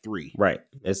of Act 3. Right.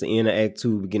 That's the end of Act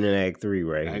 2, beginning of Act 3,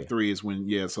 right? Act 3 is when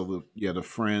the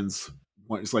friends.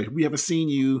 It's like, we haven't seen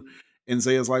you, and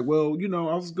Zaya's like, well,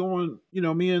 I was going,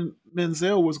 me and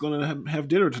Menzel was going to have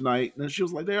dinner tonight, and she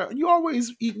was like, you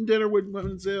always eating dinner with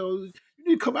Menzel. You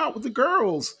need to come out with the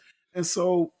girls, and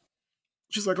so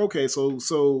she's like, okay, so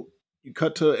you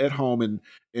cut to at home,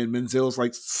 and Menzel's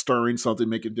like stirring something,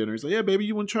 making dinner. He's like, yeah, baby,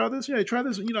 you want to try this? Yeah, try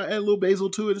this. Add a little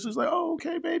basil to it. It's just like, oh,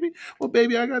 okay, baby. Well,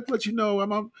 baby, I got to let you know,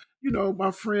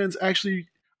 my friends actually.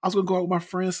 I was gonna go out with my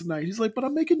friends tonight. He's like, but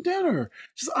I'm making dinner.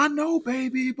 She's like, I know,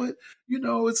 baby, but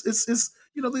it's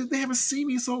they haven't seen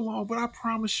me so long. But I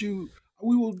promise you,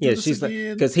 we will do this she's again.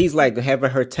 Like, because he's like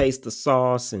having her taste the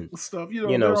sauce and stuff,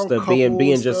 stuff,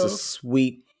 being just a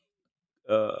sweet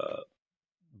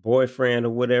boyfriend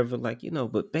or whatever, like,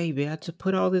 but baby, I just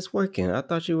put all this work in. I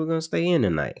thought you were gonna stay in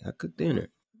tonight. I cooked dinner.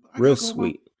 Real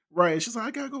sweet. Right. She's like,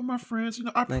 I gotta go with my friends. You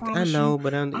know, I Like, I promise know, you.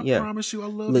 but I yeah. promise you, I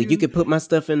love Look, you. you can put my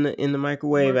stuff in the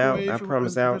microwave out. I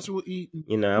promise out. Eventually we'll eat.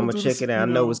 You know, I'm We'll gonna do check this. it out.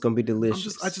 I know it's gonna be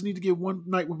delicious. I just need to get one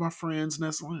night with my friends, and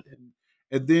that's all.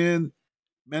 And then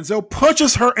Manziel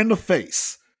punches her in the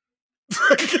face.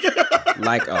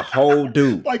 Like a whole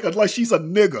dude. Like she's a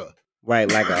nigga. Right,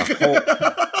 like a whole,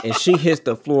 and she hits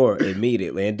the floor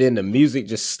immediately, and then the music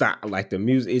just stopped. Like the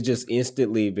music, it just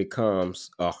instantly becomes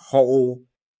a whole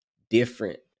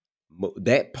different.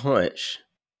 That punch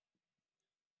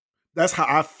That's how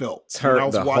I felt when I turned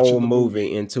was the watching whole the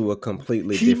movie into a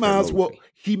completely different movie.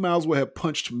 He might as well have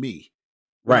punched me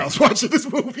when Right, I was watching this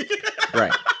movie.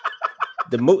 right.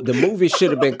 The movie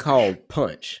should have been called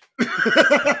Punch, because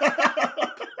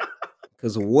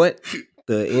what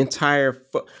the entire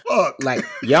Fuck. like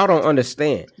y'all don't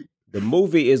understand. The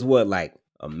movie is what, like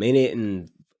a minute and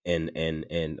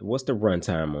what's the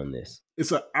runtime on this?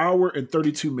 It's an hour and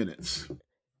 32 minutes.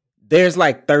 There's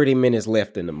like 30 minutes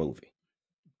left in the movie.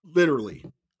 Literally.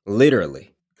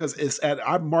 Because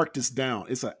I marked this down.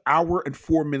 It's an hour and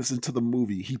 4 minutes into the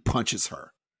movie. He punches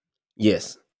her.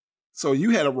 Yes. So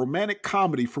you had a romantic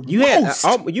comedy for you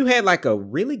had like a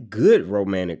really good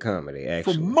romantic comedy,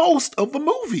 actually. For most of the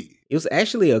movie. It was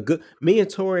actually a good. Me and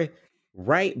Tori,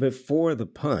 right before the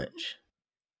punch,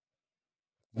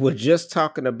 were just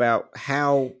talking about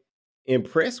how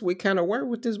impressed we kind of were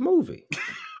with this movie.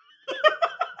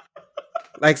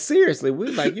 Like, seriously, we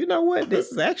like, you know what?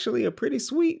 This is actually a pretty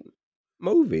sweet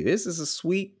movie. This is a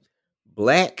sweet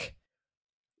black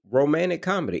romantic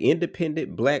comedy,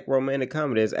 independent black romantic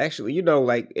comedy. It's actually, you know,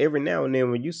 like every now and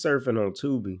then when you surfing on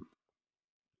Tubi,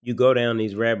 you go down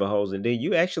these rabbit holes and then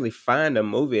you actually find a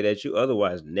movie that you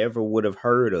otherwise never would have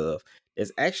heard of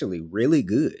that's actually really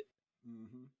good.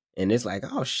 Mm-hmm. And it's like,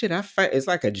 oh shit, it's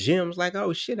like a gem. It's like,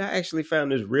 oh shit, I actually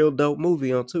found this real dope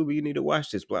movie on Tubi. You need to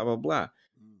watch this, blah, blah, blah.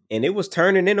 Mm-hmm. And it was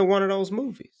turning into one of those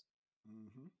movies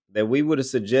that we would have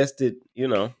suggested, you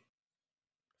know,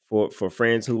 for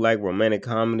friends who like romantic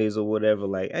comedies or whatever,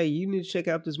 like, hey, you need to check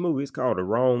out this movie. It's called The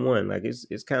Wrong One. Like,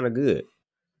 it's kind of good.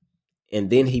 And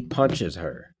then he punches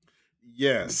her.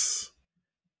 Yes.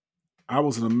 I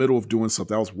was in the middle of doing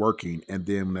something. I was working, and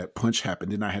then when that punch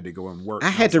happened, then I had to go and work. I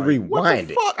had to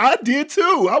rewind it. Fuck? I did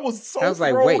too. I was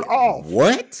like, wait, off.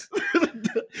 What?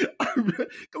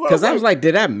 Because I was like,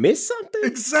 did I miss something?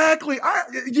 Exactly.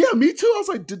 Yeah, me too. I was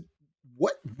like,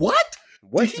 what?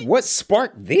 What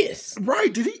sparked this?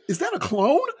 Right. Is that a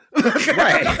clone?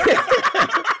 Right.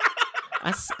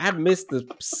 I missed the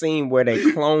scene where they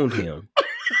cloned him.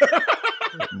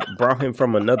 Brought him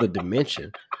from another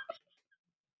dimension.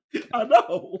 I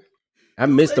know. I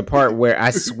missed the part where I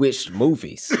switched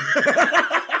movies.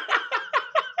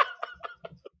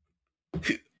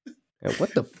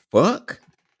 What the fuck?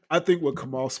 I think what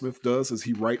Kamal Smith does is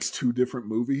he writes 2 different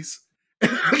movies.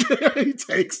 He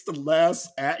takes the last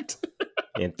act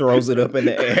and throws it up in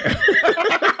the air.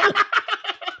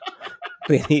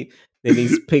 Then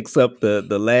he picks up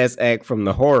the last act from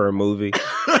the horror movie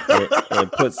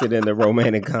and puts it in the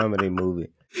romantic comedy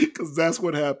movie. Because that's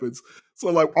what happens. So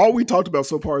like all we talked about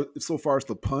so far is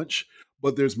the punch,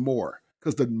 but there's more.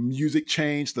 Because the music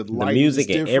changed, the music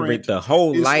is different. The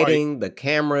whole lighting, the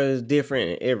camera is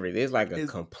different, and everything. It's like a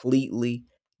completely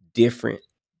different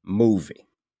movie.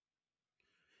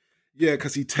 Yeah,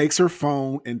 because he takes her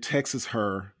phone and texts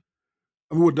her.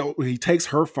 He takes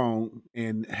her phone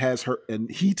and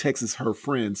he texts her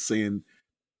friend saying,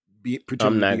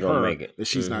 pretending to be her, make it. That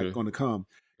she's not going to come.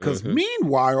 Because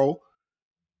meanwhile,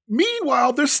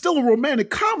 there's still a romantic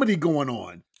comedy going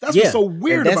on. That's what's so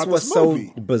weird about this movie. That's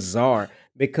what's so bizarre.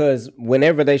 Because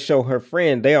whenever they show her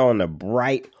friend, they're on the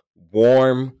bright,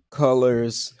 warm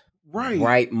colors,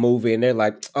 bright movie, and they're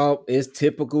like, "Oh, it's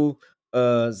typical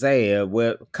Zaya.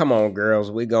 Well, come on, girls,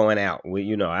 we going out.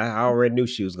 I already knew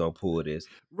she was gonna pull this."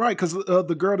 Right, because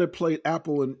the girl that played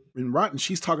Apple in Rotten,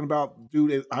 she's talking about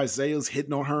dude Isaiah's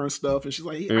hitting on her and stuff, and she's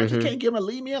like, "I just can't get him to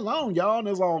leave me alone, y'all." And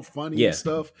it's all funny and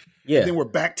stuff. Yeah, and then we're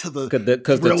back to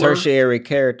because the tertiary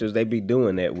characters, they be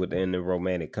doing that within the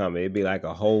romantic comedy. It'd be like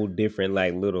a whole different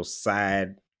like little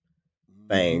side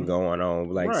thing going on,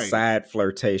 like side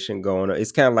flirtation going on.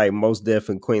 It's kind of like Mos Def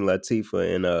and Queen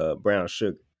Latifah and Brown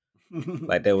Sugar.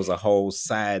 Like there was a whole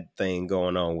side thing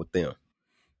going on with them.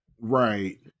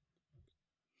 Right.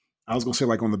 I was gonna say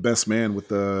like on The Best Man with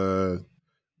the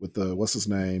what's his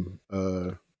name?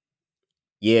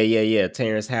 Yeah.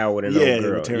 Terrence Howard and old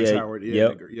girl. Terrence Howard. Yeah,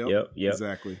 yep.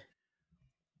 Exactly.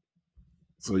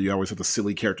 So you always have the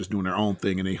silly characters doing their own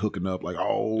thing and they hooking up like,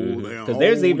 because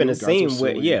there's even a scene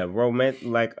where romantic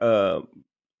like oh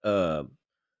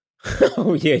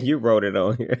yeah, you wrote it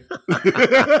on here.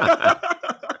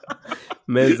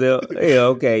 Menzel. Yeah,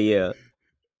 okay, yeah.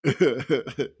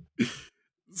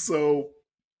 So,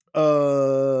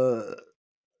 Zaya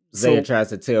so tries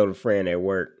to tell the friend at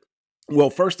work. well,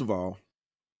 first of all,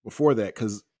 before that,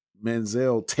 because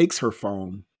Menzel takes her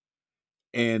phone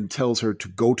and tells her to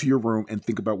go to your room and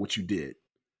think about what you did.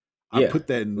 I Yeah. put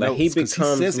that in Like he notes because he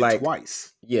becomes says it like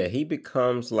twice. yeah, he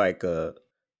becomes like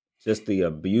just the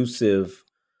abusive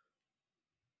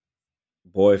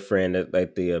boyfriend,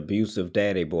 like the abusive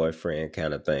daddy boyfriend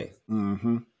kind of thing.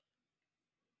 Mm-hmm.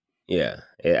 Yeah.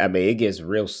 I mean, it gets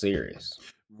real serious.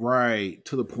 Right.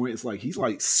 To the point it's like he's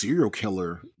like serial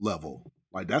killer level.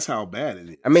 Like that's how bad it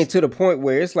is. I mean, to the point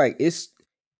where it's like it's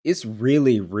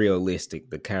really realistic,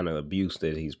 the kind of abuse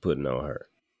that he's putting on her.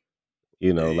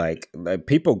 You know, like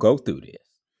people go through this.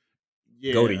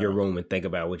 yeah. Go to your room and think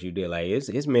about what you did. Like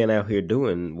it's men out here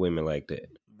doing women like that.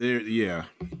 There, yeah.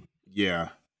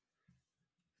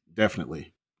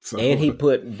 Definitely. So And he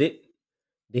put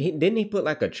didn't he put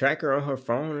like a tracker on her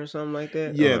phone or something like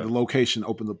that? yeah, the location,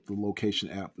 opened up the location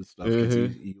app and stuff because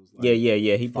he was like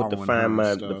yeah. He put the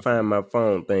following find my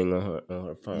phone thing on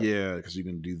her phone. Yeah, because you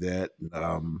can do that.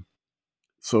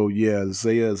 So yeah,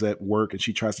 Zaya is at work and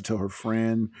she tries to tell her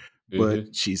friend,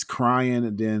 but she's crying,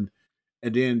 and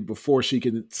then before she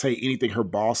can say anything, her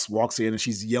boss walks in and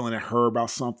she's yelling at her about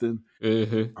something.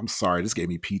 I'm sorry, this gave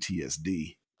me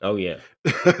PTSD. Oh yeah,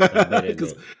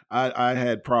 because I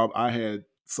had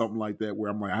something like that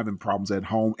where I'm like having problems at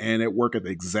home and at work at the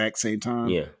exact same time.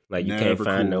 Yeah, like you can't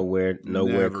find nowhere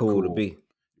cool to be.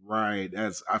 Right.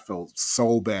 I felt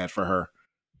so bad for her.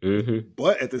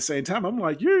 But at the same time, I'm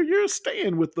like, you're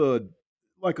staying with a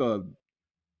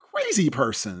crazy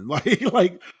person.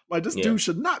 Like this dude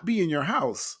should not be in your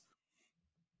house.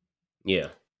 Yeah.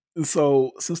 And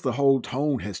so since the whole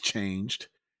tone has changed,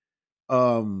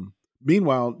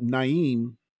 meanwhile,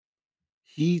 Naeem,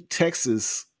 he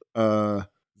texts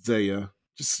Zaya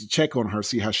just to check on her,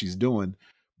 see how she's doing.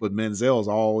 But Menzel's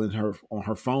all on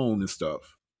her phone and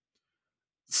stuff.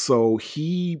 So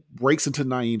he breaks into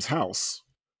Naeem's house.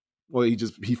 Well,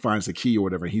 he finds the key or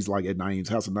whatever. He's like at Naeem's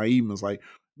house, and Naeem is like,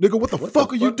 "Nigga, what the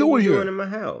fuck are you doing here? In my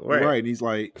house?" Right. And he's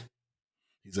like,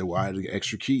 he said, "Well, I had an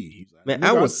extra key." He's like, man,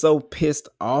 I was so pissed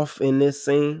off in this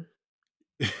scene.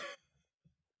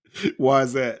 Why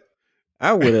is that?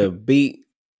 I would have beat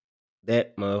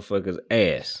that motherfucker's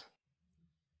ass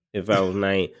if I was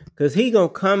Naeem, because he gonna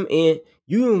come in,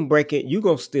 you gonna break it, you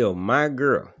gonna steal my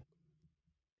girl,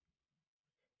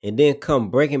 and then come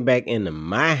breaking back into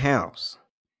my house,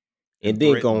 and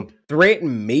then gonna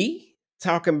threaten me,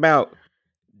 talking about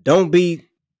don't be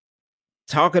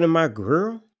talking to my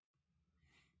girl.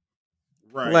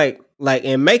 Right. Like,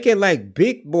 and make it like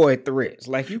big boy threats.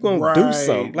 Like you gonna do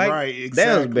something. Like exactly.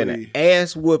 There's been an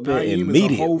ass whooping Naeem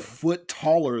immediately. is a whole foot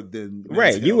taller than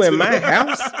right. You in my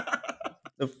house?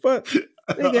 The fuck,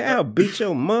 nigga! I'll beat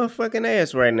your motherfucking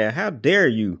ass right now. How dare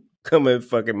you come in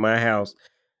fucking my house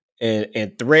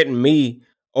and threaten me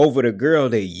over the girl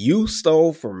that you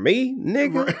stole from me,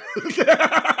 nigga?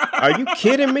 Right. Are you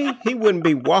kidding me? He wouldn't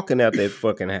be walking out that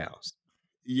fucking house.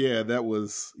 Yeah, that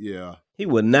was He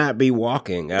would not be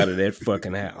walking out of that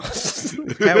fucking house.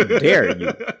 How dare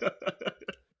you?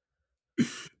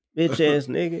 Bitch ass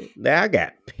nigga. Now I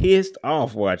got pissed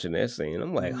off watching that scene.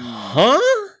 I'm like, huh?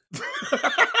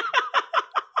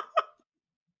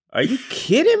 Are you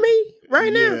kidding me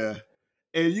right now?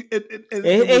 And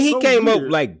he came up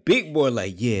like big boy,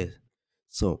 like, yeah.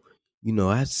 So,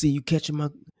 I see you texting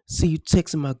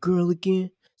my girl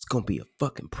again. It's gonna be a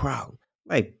fucking problem.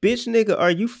 Like, bitch, nigga,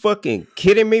 are you fucking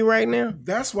kidding me right now?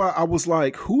 That's why I was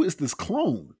like, who is this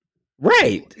clone?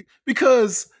 Right.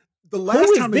 Because the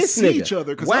last time they see each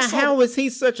other, how is he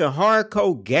such a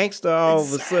hardcore gangster all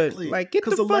of a sudden? Like, get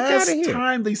the fuck out of here. The last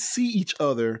time they see each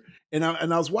other, and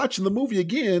I was watching the movie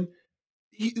again,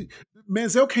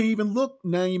 Menzel can't even look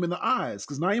Naeem in the eyes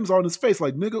because Naeem's on his face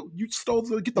like, nigga, you stole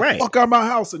the, get the fuck out of my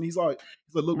house. And he's like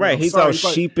look, right. He's all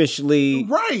sheepishly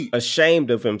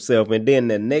ashamed of himself. And then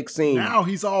the next scene, now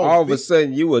he's all of a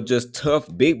sudden you a just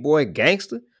tough big boy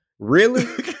gangster. Really?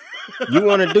 You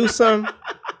want to do something,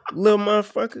 little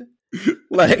motherfucker?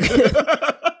 Like,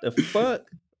 the fuck?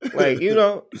 Like,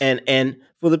 and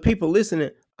for the people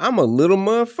listening, I'm a little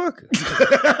motherfucker.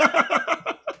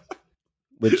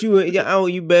 But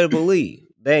you better believe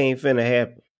that ain't finna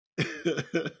happen.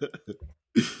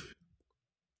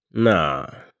 Nah.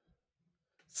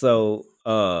 So,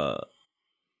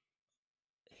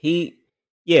 he's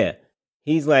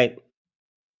like,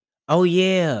 oh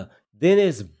yeah. Then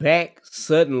it's back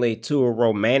suddenly to a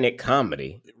romantic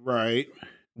comedy. Right.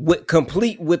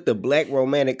 Complete with the black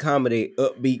romantic comedy,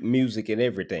 upbeat music and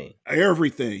everything.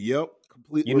 Everything, yep.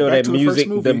 You know that music,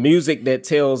 the music that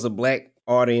tells a black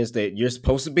audience that you're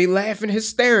supposed to be laughing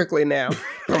hysterically now.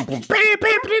 Like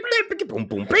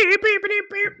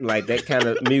that kind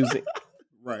of music.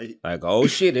 Right. Like, oh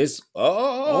shit, it's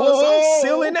so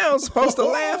silly now. I'm supposed to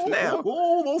laugh now.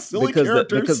 Oh, those silly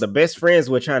characters. Because the best friends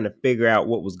were trying to figure out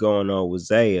what was going on with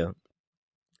Zaya.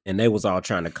 And they was all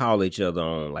trying to call each other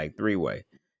on like three-way.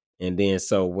 And then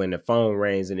so when the phone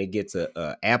rings and it gets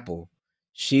a Apple,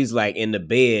 she's like in the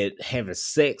bed having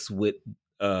sex with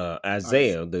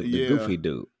Isaiah, the goofy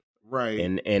dude. Right.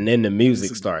 And then the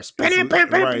music starts.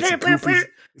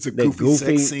 It's a goofy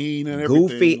sex scene and everything.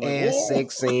 Goofy ass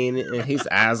sex scene, and his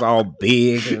eyes all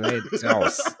big and it's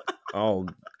all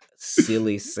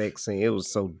silly sex scene. It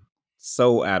was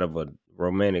so out of a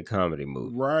romantic comedy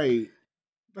movie. Right.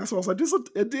 That's what I was like.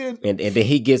 It did. And then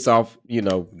he gets off,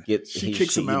 she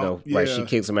kicks him out. Right, she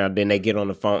kicks him out. Then they get on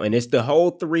the phone. And it's the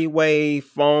whole three-way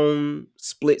phone,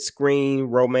 split screen,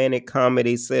 romantic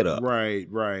comedy setup. Right.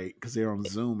 Because they're on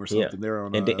Zoom or something. Yeah. They're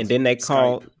on and then they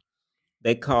call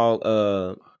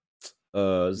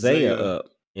Zaya up.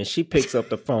 And she picks up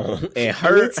the phone. And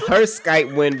her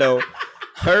Skype window,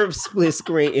 her split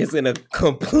screen is in a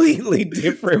completely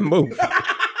different movie.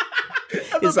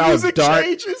 It's all dark,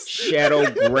 shadow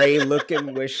gray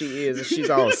looking where she is. And she's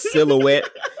all silhouette.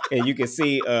 And you can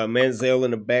see Manziel in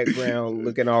the background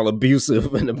looking all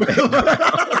abusive in the background.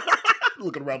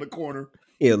 Looking around the corner.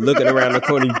 Yeah, looking around the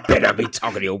corner. You better not be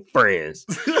talking to your friends.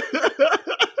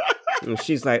 And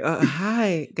she's like,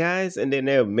 hi, guys. And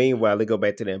then meanwhile, they go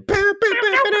back to them.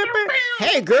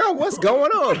 Hey, girl, what's going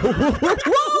on?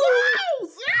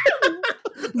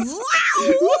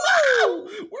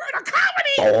 We're in a comedy.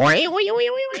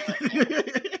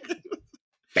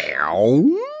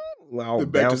 Wow,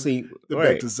 bouncy.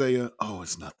 Back to Zaya. Oh,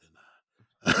 it's nothing.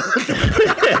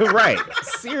 Right.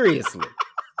 Seriously.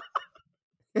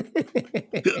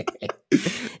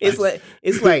 It's like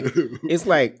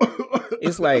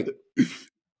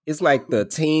the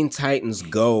Teen Titans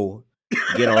Go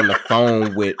get on the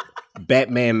phone with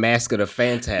Batman Mask of the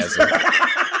Phantasm.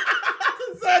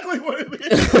 Exactly what it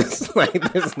is.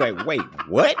 It's like, wait,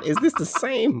 what? Is this the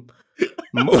same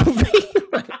movie?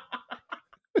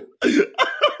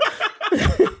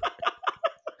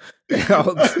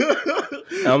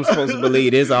 I'm supposed to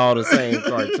believe it's all the same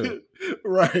cartoon.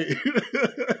 Right.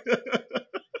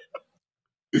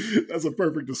 That's a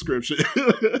perfect description.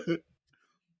 But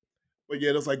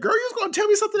yeah, it was like, girl, you was going to tell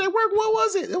me something at work. What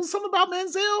was it? It was something about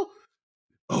Manziel.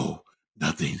 Oh,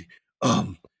 nothing.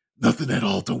 Nothing at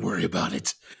all. Don't worry about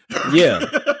it. Yeah.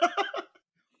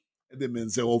 And then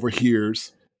Manziel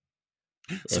overhears.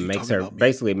 And makes her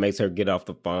get off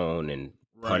the phone and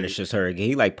punishes her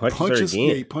again. He punches her again.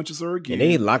 Yeah, he punches her again. And then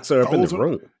he locks her up in the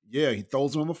room. Yeah, he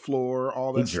throws her on the floor.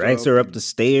 All that. He drags her up the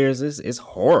stairs. It's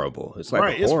horrible. It's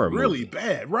like a horror movie. It's really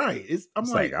bad. Right. It's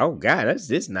like, oh God,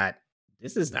 this is not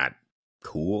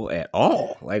cool at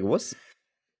all. Like, what's?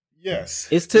 Yes.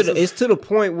 It's to the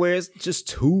point where it's just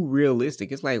too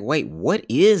realistic. It's like, wait, what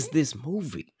is this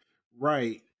movie?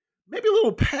 Right. Maybe a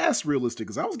little past realistic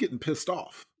because I was getting pissed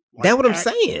off. That's what I'm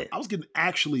saying. I was getting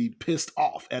actually pissed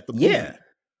off at the movie. Yeah.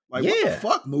 Like, what the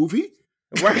fuck, movie?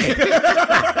 Right.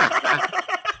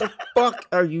 The fuck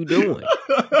are you doing?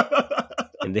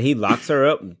 And then he locks her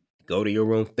up. Go to your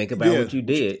room. Think about what you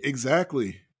did.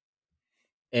 Exactly.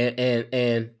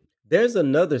 And there's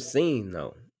another scene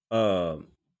though.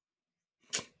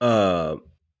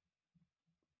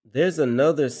 There's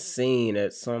another scene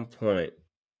at some point.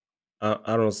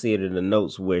 I don't see it in the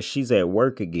notes where she's at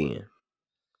work again.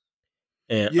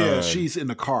 And she's in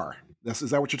the car. Is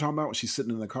that what you're talking about? When she's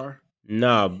sitting in the car?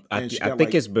 No, I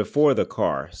think it's before the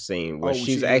car scene where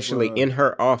she's actually in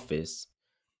her office,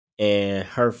 and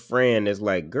her friend is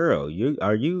like, "Girl,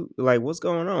 are you like, what's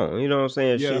going on?" You know what I'm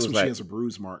saying? Yeah, that's when she has a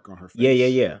bruise mark on her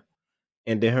face. Yeah.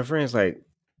 And then her friend's like,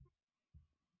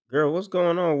 "Girl, what's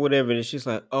going on?" Whatever. And she's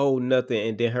like, "Oh, nothing."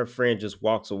 And then her friend just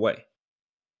walks away.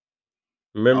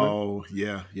 Remember? Oh,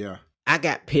 yeah. I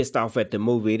got pissed off at the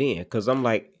movie then because I'm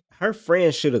like, her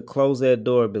friend should have closed that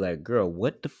door and be like, "Girl,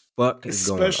 what the fuck is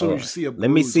going on? Especially when you see a bruise. Let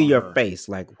me see your her face.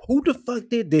 Like, who the fuck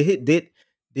did he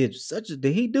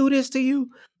do this to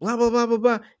you? Blah blah blah blah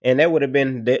blah." And that would have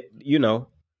been that,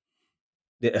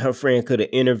 that her friend could have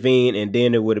intervened, and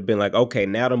then it would have been like, okay,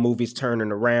 now the movie's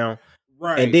turning around.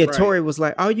 Right. And then Tori was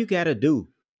like, "All you gotta do,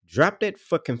 drop that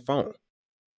fucking phone.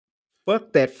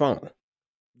 Fuck that phone."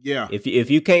 Yeah.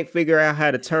 If you can't figure out how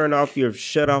to turn off your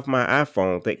shut off my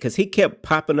iPhone thing, because he kept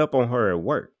popping up on her at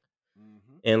work,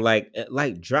 and like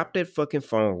drop that fucking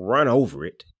phone, run over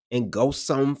it, and go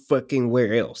some fucking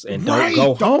where else, and don't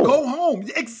go home. Don't go home.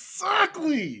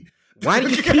 Exactly. Why do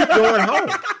you keep going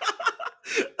home?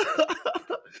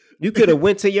 You could have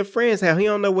went to your friend's house. He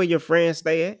don't know where your friends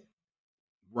stay at.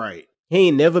 Right. He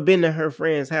ain't never been to her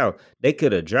friend's house. They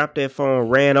could have dropped that phone,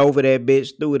 ran over that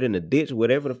bitch, threw it in the ditch,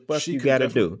 whatever the fuck you got to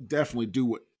do. Definitely do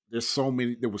what. There was so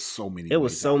many. There was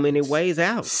so many ways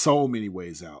out. So many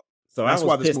ways out. So I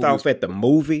was pissed off at the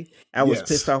movie. I was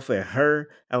pissed off at her.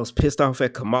 I was pissed off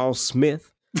at Kamal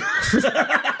Smith.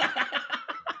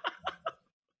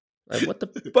 Like, what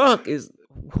the fuck is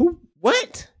who?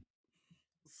 What?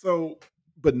 So,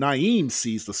 but Naeem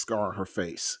sees the scar on her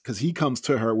face because he comes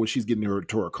to her when she's getting her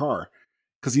to her car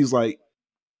because he's like,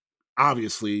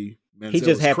 obviously, Manziel he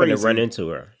just happened crazy. To run into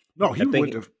her. No, he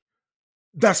went to.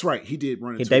 That's right. He did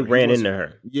run into her. They ran into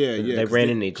her. Yeah. They ran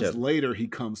into each other. Later, he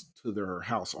comes to her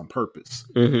house on purpose.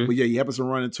 Mm-hmm. But yeah, he happens to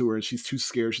run into her, and she's too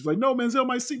scared. She's like, "No, Manziel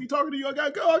might see me talking to you. I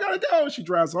gotta go." And she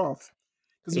drives off.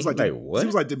 Because he was like, "What?" He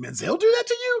was like, "Did Manziel do that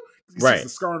to you?" He sees the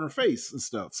scar on her face and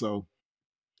stuff. So,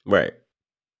 right.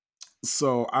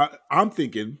 So I'm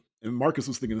thinking, and Marcus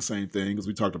was thinking the same thing because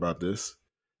we talked about this.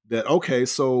 That okay,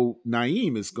 so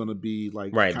Naeem is going to be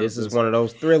like right. This is one of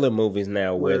those thriller movies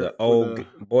now where the old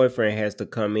boyfriend has to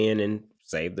come in and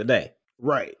save the day.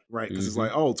 Right. Because it's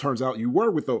like, oh, turns out you were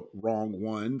with the wrong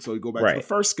one, so you go back to the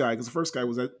first guy because the first guy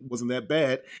wasn't that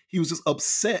bad. He was just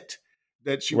upset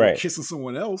that you were kissing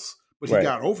someone else, but he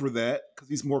got over that because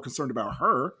he's more concerned about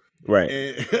her. Right.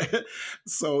 And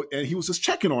and he was just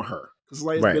checking on her because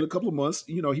like it's been a couple of months.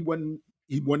 You know, he wasn't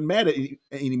mad at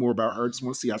anymore about her. Just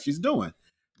want to see how she's doing.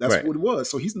 That's what it was.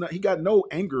 So he got no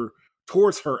anger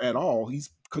towards her at all. He's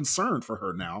concerned for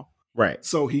her now. Right.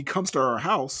 So he comes to her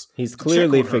house. He's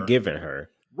clearly forgiven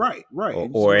her. Right.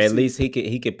 Or at least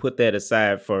he could put that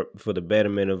aside for the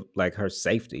betterment of like her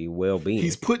safety, well-being.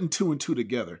 He's putting two and two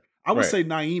together. I would say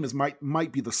Naeem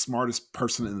might be the smartest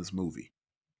person in this movie.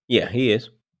 Yeah, he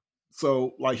is.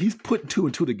 So like he's putting two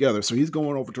and two together. So he's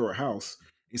going over to her house.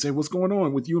 He said, "What's going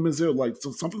on with you and Manziel? Like,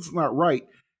 so something's not right."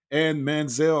 And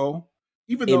Manziel,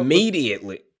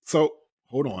 immediately. So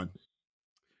hold on.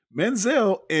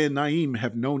 Manziel and Naeem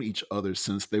have known each other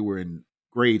since they were in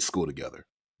grade school together.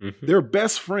 Mm-hmm. They're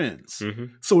best friends. Mm-hmm.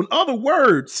 So in other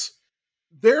words,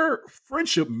 their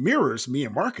friendship mirrors me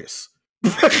and Marcus.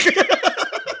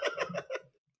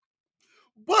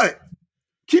 But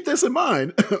keep this in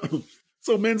mind.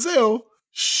 So Manziel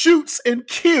shoots and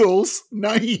kills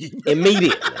Naeem.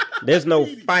 Immediately. There's no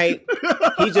fight.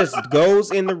 He just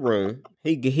goes in the room.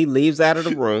 He leaves out of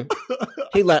the room.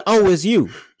 He like, "Oh, it's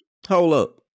you. Hold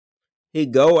up." He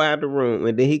go out the room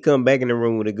and then he come back in the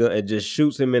room with a gun and just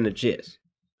shoots him in the chest.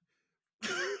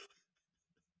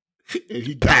 And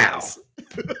he dies.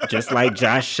 Just like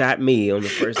Josh shot me on the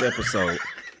first episode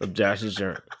of Josh's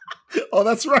Journey. Oh,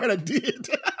 that's right, I did.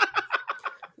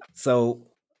 So,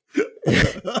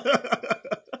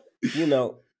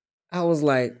 I was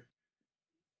like,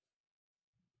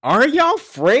 are y'all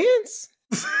friends?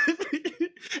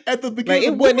 At the beginning,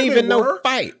 it wasn't even no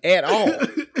fight at all.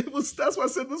 That's why I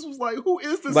said this was like, who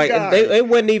is this guy? It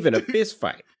wasn't even a fist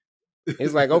fight.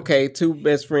 It's like, okay, two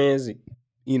best friends.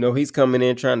 He's coming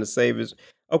in trying to save his.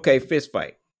 Okay, fist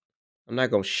fight. I'm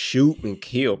not gonna shoot and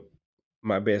kill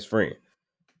my best friend.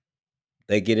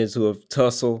 They get into a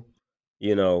tussle.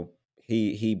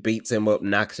 He beats him up,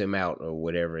 knocks him out, or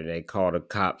whatever. They call the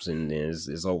cops, and then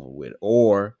it's over with.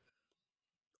 Or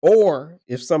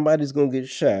if somebody's gonna get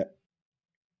shot,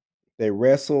 they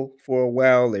wrestle for a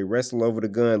while. They wrestle over the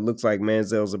gun. Looks like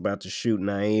Manziel's about to shoot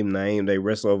Naeem. They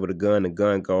wrestle over the gun. The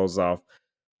gun goes off.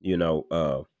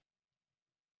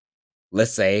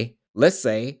 Let's say,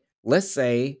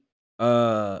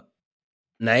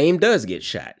 Naeem does get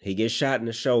shot. He gets shot in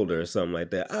the shoulder or something like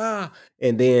that.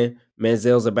 And then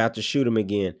Manziel's about to shoot him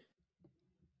again.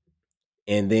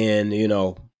 And then,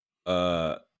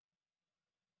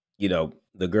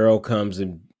 the girl comes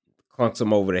and clunks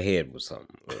him over the head with something.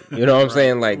 You know what I'm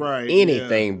saying? Like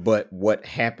anything but what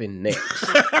happened next.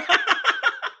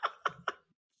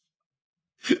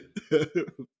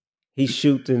 He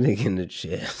shoots the nigga in the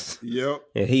chest. Yep.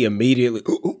 And he immediately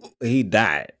he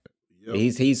died. Yep.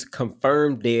 He's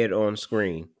confirmed dead on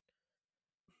screen.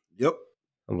 Yep.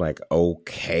 I'm like,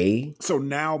 okay. So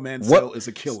now Manziel is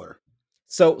a killer.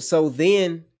 So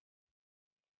then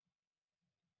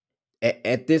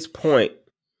at this point,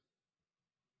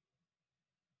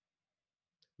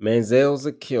 Manziel's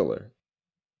a killer.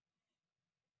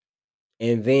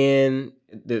 And then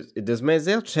does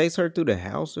Manziel chase her through the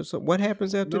house or something? What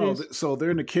happens after this? So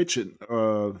they're in the kitchen,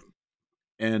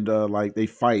 and like they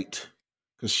fight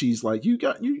because she's like,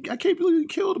 I can't believe you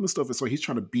killed him and stuff. And so he's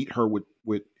trying to beat her with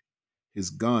his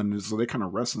gun. And so they kind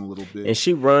of wrestling a little bit. And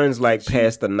she runs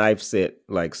past the knife set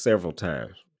like several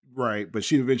times. Right, but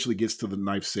she eventually gets to the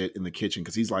knife set in the kitchen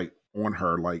because he's like on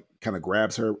her, like kind of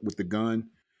grabs her with the gun,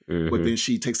 but then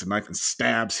she takes the knife and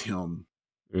stabs him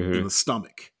in the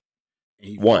stomach, and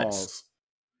he falls.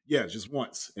 Yeah, just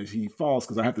once, and he falls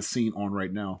because I have the scene on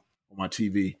right now on my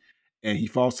TV, and he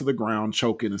falls to the ground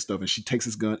choking and stuff, and she takes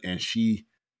his gun and she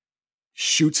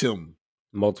shoots him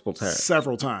multiple times,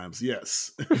 several times.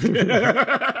 Yes.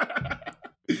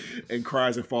 And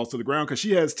cries and falls to the ground because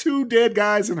she has 2 dead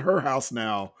guys in her house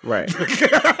now. Right.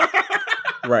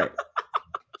 Right.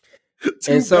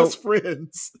 2 best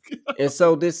friends.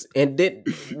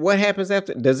 What happens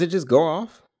after? Does it just go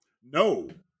off? No,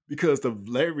 because the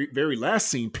very last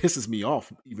scene pisses me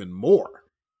off even more.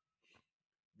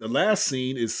 The last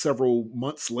scene is several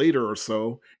months later or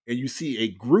so, and you see a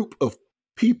group of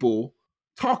people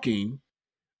talking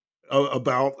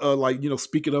about,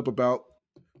 speaking up about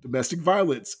domestic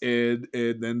violence, and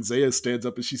then Zaya stands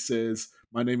up and she says,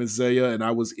 "My name is Zaya, and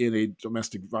I was in a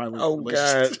domestic violence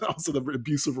relationship. God. I was in an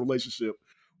abusive relationship,"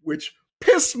 which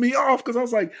pissed me off because I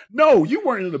was like, "No, you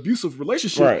weren't in an abusive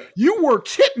relationship. Right. You were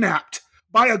kidnapped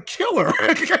by a killer."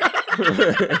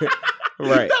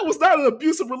 Right. That was not an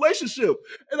abusive relationship.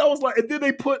 And I was like, and then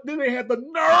they had the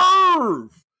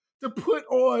nerve to put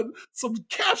on some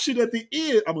caption at the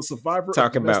end. "I'm a survivor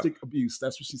of domestic abuse."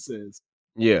 That's what she says.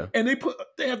 Yeah. And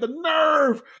they have the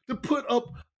nerve to put up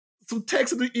some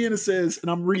text at the end that says, and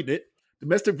I'm reading it,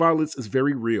 "Domestic violence is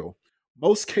very real.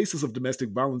 Most cases of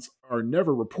domestic violence are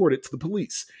never reported to the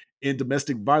police. In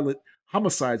domestic violent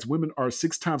homicides, women are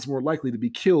 6 times more likely to be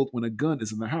killed when a gun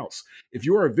is in the house. If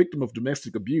you are a victim of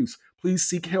domestic abuse, please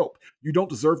seek help. You don't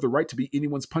deserve the right to be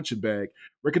anyone's punching bag.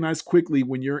 Recognize quickly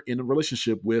when you're in a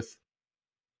relationship with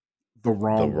the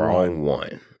wrong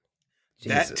one."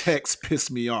 That text pissed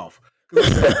me off.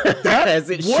 That as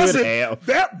it should have.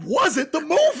 That wasn't the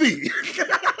movie.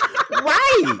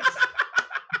 Right.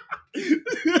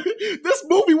 This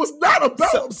movie was not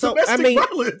about domestic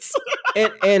violence.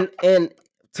 and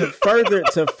to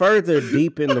further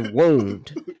deepen the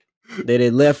wound that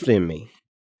it left in me,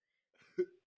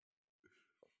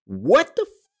 what the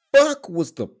fuck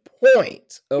was the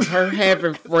point of her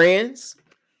having friends?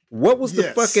 What was the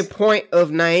fucking point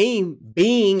of Naeem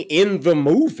being in the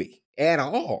movie at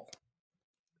all?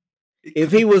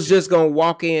 If he was just gonna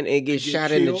walk in and get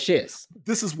shot killed in the chest.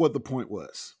 This is what the point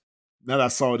was. Now that I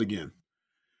saw it again.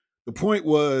 The point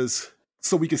was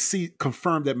so we could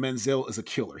confirm that Menzel is a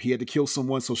killer. He had to kill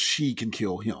someone so she can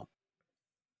kill him.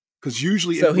 Because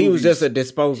usually he was just a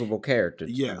disposable character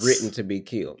written to be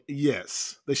killed.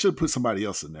 Yes. They should have put somebody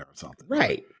else in there or something.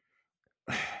 Right.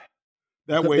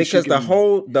 That way because the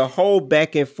whole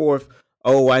back and forth,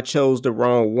 I chose the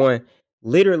wrong one,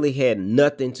 literally had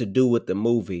nothing to do with the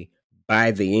movie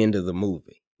by the end of the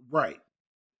movie. Right.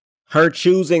 Her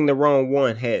choosing the wrong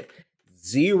one had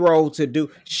zero to do.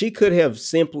 She could have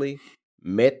simply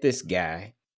met this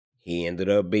guy. He ended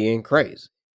up being crazy.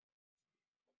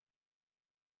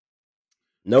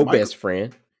 No best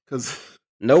friend.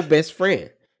 No best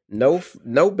friend.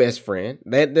 No best friend.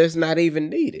 That's not even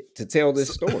needed to tell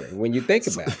this story when you think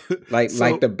about it.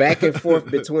 Like the back and forth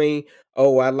between,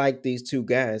 I like these 2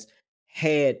 guys,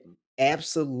 had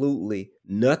absolutely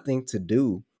nothing to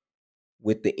do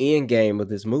with the end game of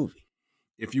this movie.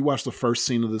 If you watch the first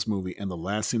scene of this movie and the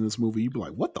last scene of this movie, you'd be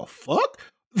like, "What the fuck?"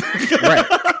 Right.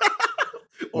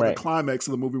 Or the climax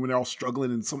of the movie when they're all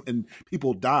struggling and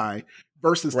people die,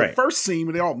 versus the first scene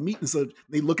when they all meet and so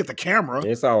they look at the camera.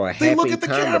 It's all a happy They look at the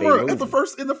camera movie. in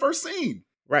the first scene.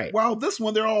 Right. While this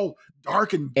one, they're all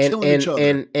dark and killing each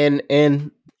other.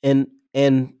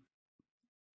 And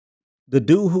the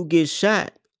dude who gets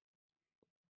shot,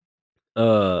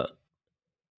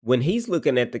 when he's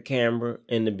looking at the camera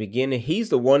in the beginning, he's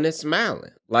the one that's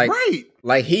smiling. Like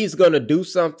he's gonna do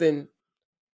something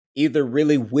either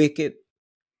really wicked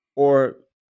or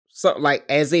something, like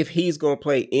as if he's gonna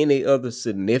play any other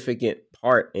significant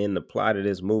part in the plot of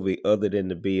this movie other than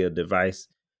to be a device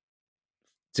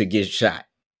to get shot.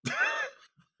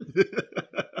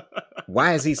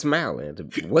 Why is he smiling?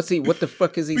 What the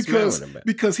fuck is he smiling about?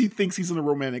 Because he thinks he's in a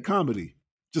romantic comedy,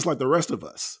 just like the rest of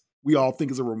us. We all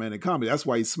think it's a romantic comedy. That's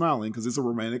why he's smiling, because it's a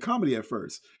romantic comedy at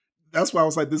first. That's why I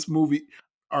was like, this movie.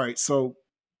 All right, so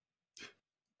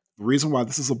the reason why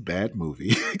this is a bad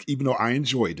movie, even though I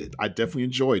enjoyed it, I definitely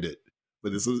enjoyed it,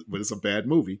 but it's a bad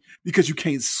movie because you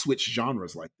can't switch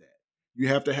genres like that. You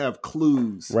have to have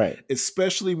clues, right?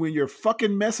 Especially when your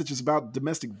fucking message is about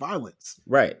domestic violence,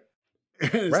 right?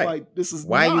 And it's like, this is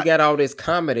why you got all this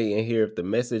comedy in here if the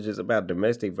message is about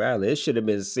domestic violence. It should have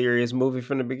been a serious movie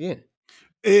from the beginning.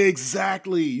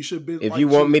 Exactly. You should be. If you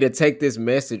want me to take this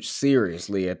message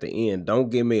seriously at the end, don't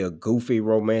give me a goofy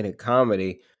romantic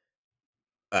comedy,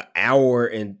 an hour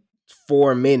and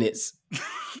 4 minutes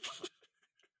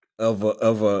of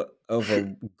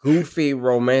a goofy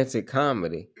romantic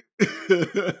comedy.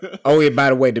 Oh yeah, by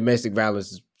the way, domestic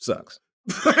violence sucks.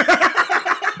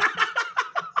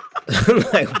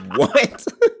 Like what?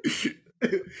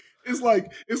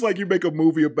 It's like you make a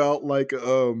movie about like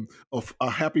a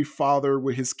happy father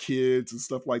with his kids and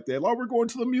stuff like that. Oh, we're going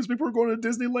to the amusement park, we're going to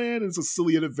Disneyland. And it's a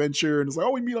silly adventure, and it's like,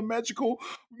 oh, we meet a magical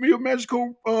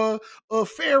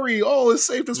fairy. Oh, it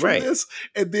saved us from Right. this.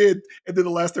 And then the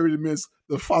last 30 minutes,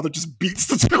 the father just beats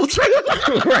the children.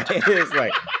 Right.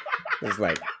 It's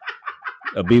like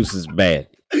abuse is bad.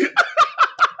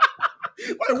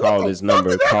 Like, Call this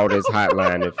number, call this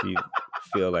hotline if you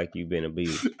feel like you've been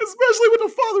abused. Especially when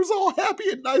the father's all happy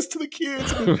and nice to the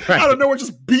kids, and out of nowhere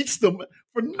just beats them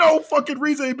for no fucking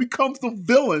reason. He becomes the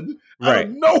villain out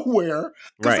of nowhere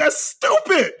because that's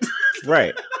stupid.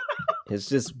 Right. It's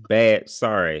just bad.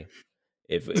 Sorry.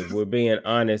 If we're being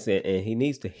honest, and he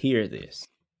needs to hear this,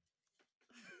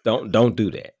 don't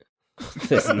do that.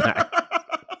 It's not.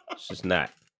 It's just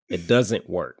not. It doesn't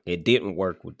work. It didn't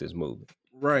work with this movie.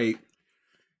 Right.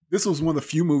 This was one of the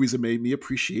few movies that made me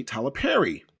appreciate Tyler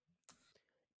Perry.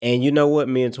 And you know what?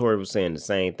 Me and Tori was saying the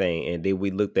same thing. And then we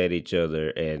looked at each other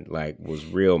and like was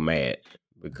real mad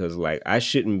because like I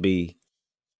shouldn't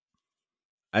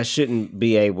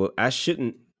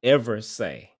ever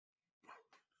say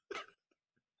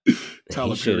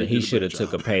Tyler he should have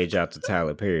took a page out the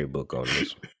Tyler Perry book on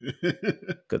this one.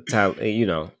 Because Tyler,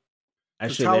 I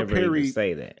shouldn't ever even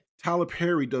say that. Tyler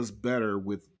Perry does better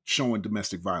with showing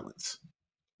domestic violence.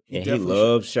 He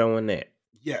loves showing that.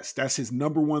 Yes, that's his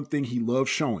number one thing he loves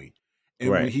showing. And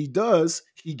when he does,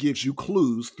 he gives you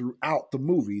clues throughout the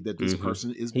movie that this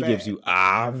person is bad. He gives you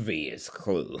obvious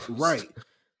clues. Right.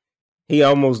 He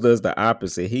almost does the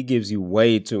opposite. He gives you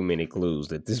way too many clues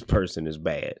that this person is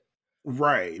bad.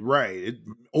 Right.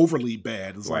 Overly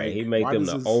bad. It's right. Like, he made them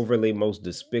the overly most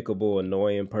despicable,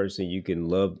 annoying person you can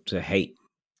love to hate.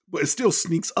 But it still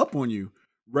sneaks up on you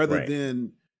rather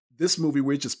than this movie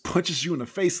where it just punches you in the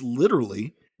face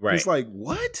literally. Right. It's like,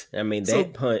 what? I mean,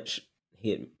 that punch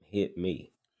hit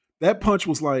me. That punch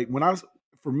was like,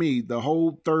 for me, the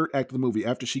whole third act of the movie,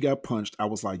 after she got punched, I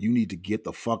was like, you need to get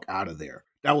the fuck out of there.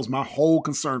 That was my whole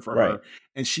concern for her.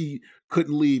 And she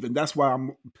couldn't leave. And that's why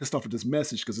I'm pissed off at this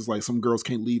message, because it's like some girls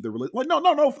can't leave their relationship. Like,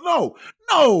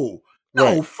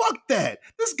 no, fuck that.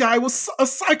 This guy was a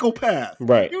psychopath.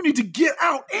 Right. You need to get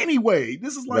out anyway.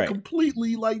 This is like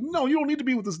completely like, no, you don't need to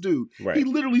be with this dude. Right. He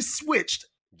literally switched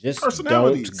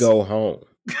personalities. Don't go home.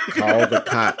 Call the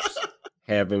cops.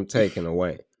 Have him taken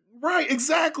away. Right,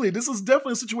 exactly. This is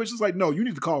definitely a situation. It's like, no, you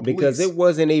need to call police. Because it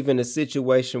wasn't even a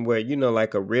situation where,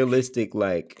 like a realistic,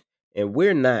 like, and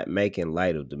we're not making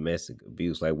light of domestic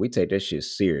abuse. Like, we take that shit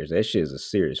serious. That shit is a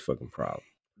serious fucking problem.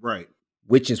 Right.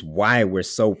 Which is why we're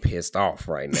so pissed off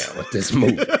right now with this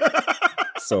movie.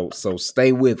 So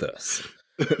stay with us.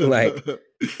 Like,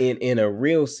 in a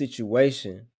real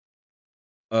situation,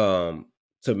 to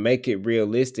make it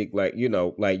realistic, like,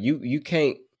 like you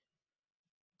can't.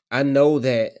 I know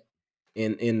that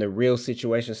in the real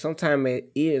situation, sometimes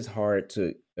it is hard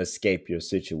to escape your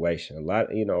situation. A lot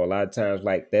of times,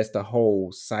 like, that's the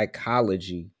whole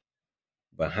psychology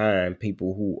behind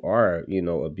people who are,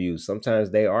 abused. Sometimes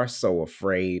they are so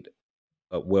afraid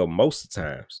most of the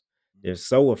times they're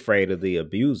so afraid of the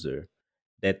abuser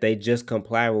that they just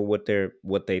comply with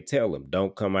what they tell them.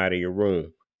 Don't come out of your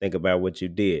room. Think about what you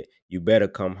did. You better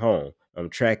come home. I'm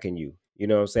tracking you. You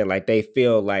know what I'm saying? Like, they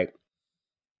feel like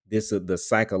the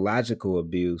psychological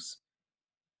abuse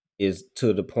is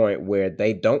to the point where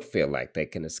they don't feel like they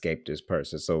can escape this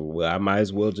person. So, I might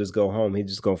as well just go home. He's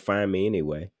just gonna find me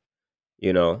anyway,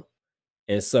 And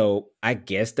so I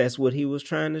guess that's what he was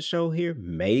trying to show here.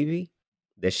 Maybe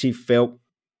that she felt,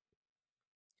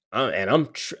 and I'm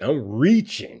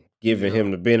reaching, giving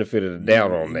him the benefit of the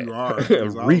doubt on that.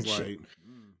 I'm reaching,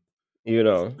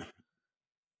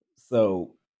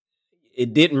 So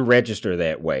it didn't register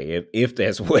that way. If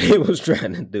that's what it was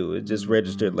trying to do, it just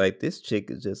registered like, this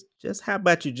chick is just. How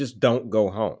about you just don't go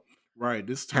home? Right.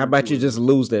 How about you just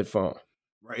lose that phone?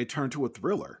 Right. It turned to a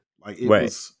thriller. Like,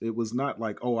 it was not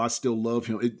like, oh, I still love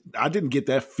him. I didn't get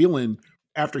that feeling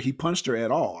after he punched her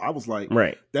at all. I was like,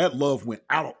 that love went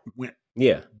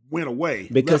away.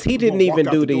 Because he didn't even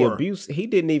do the abuse. He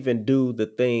didn't even do the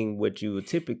thing which you would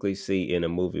typically see in a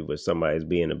movie where somebody's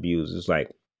being abused. It's like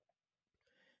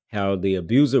how the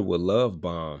abuser will love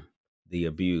bomb the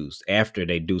abused after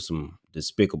they do some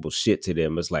despicable shit to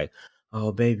them. It's like,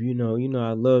 oh, baby,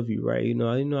 I love you, right?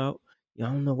 I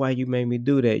don't know why you made me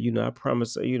do that. I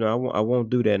promise, I won't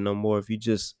do that no more. If you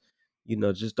just,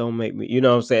 just don't make me, you know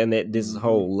what I'm saying? That this Mhm.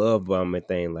 whole love bombing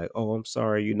thing, like, oh, I'm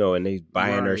sorry, and they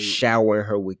buying her, Right. showering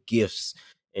her with gifts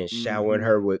and showering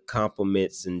her Mhm. with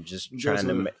compliments and just There's trying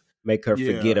to a make her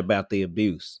forget yeah. about the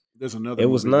abuse. There's another It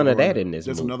was movie we're none of going. that in this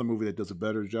There's movie. another movie that does a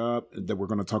better job that we're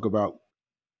going to talk about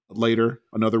later,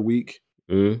 another week.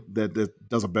 Mhm. That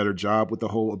does a better job with the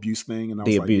whole abuse thing. And I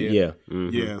The was like, abuse, yeah, yeah.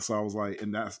 Mhm. yeah. So I was like,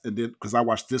 and then because I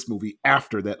watched this movie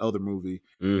after that other movie,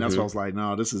 and that's why I Mhm. was like,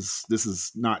 no, this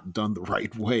is not done the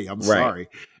right way. I'm Right.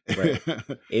 sorry.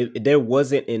 Right. There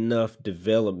wasn't enough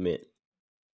development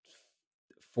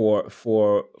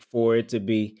for it to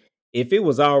be. If it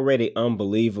was already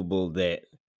unbelievable that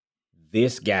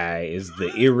this guy is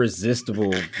the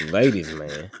irresistible ladies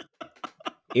man,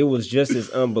 it was just as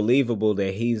unbelievable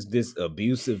that he's this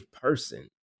abusive person.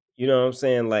 You know what I'm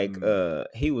saying? Like,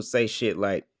 he would say shit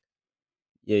like,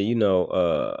 yeah,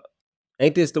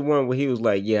 ain't this the one where he was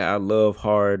like, yeah, I love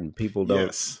hard and people don't,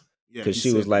 Yes. Yeah, because he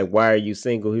she was said like, that. why are you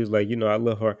single? He was like, I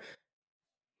love hard.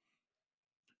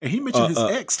 And he mentioned his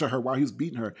ex to her while he was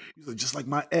beating her. He was like, just like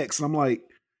my ex. And I'm like,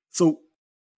 so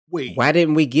wait. Why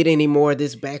didn't we get any more of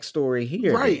this backstory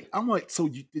here then? Right. I'm like, so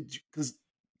because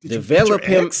did you beat your Develop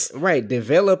him, ex? right?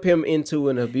 Develop him into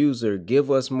an abuser. Give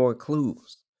us more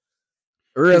clues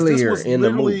Because this earlier was in the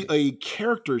literally movie. a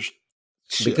character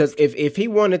Because shift. if he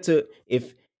wanted to,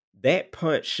 if that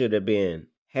punch should have been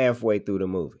halfway through the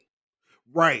movie.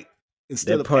 Right.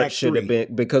 Instead That of punch act should have 3.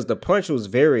 been, because the punch was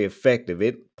very effective.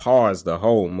 It paused the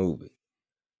whole movie.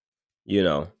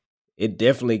 It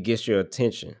definitely gets your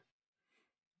attention.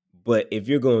 But if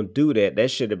you're going to do that,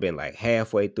 that should have been like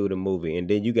halfway through the movie. And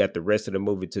then you got the rest of the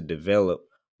movie to develop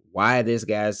why this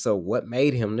guy's what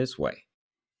made him this way.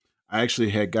 I actually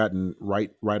had gotten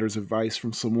writer's advice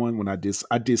from someone when I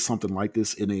did something like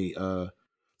this in a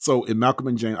so in Malcolm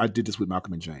and James. I did this with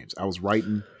Malcolm and James. I was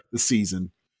writing the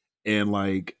season, and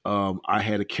like I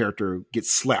had a character get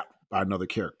slapped by another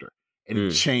character, and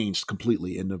it changed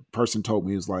completely. And the person told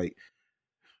me,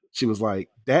 she was like,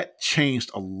 that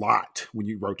changed a lot when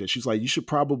you wrote that. She was like, you should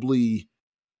probably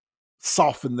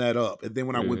soften that up. And then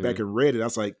when I went back and read it, I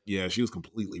was like, yeah, she was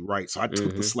completely right. So I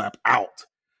took the slap out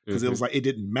because it was like it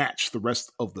didn't match the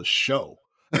rest of the show.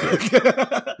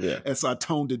 Yeah. And so I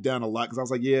toned it down a lot because I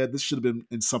was like, yeah, this should have been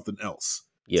in something else.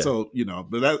 Yeah. So,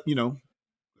 but that,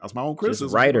 that's my own criticism.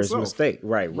 Just writer's for myself. mistake.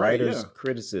 Right. Writer's Yeah.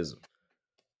 criticism.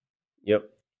 Yep.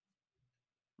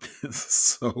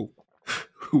 So,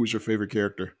 who was your favorite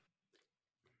character?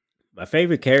 My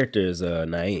favorite character is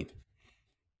Naeem.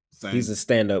 Same. He's a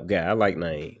stand-up guy. I like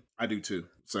Naeem. I do too.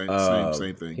 Same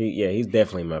thing. He's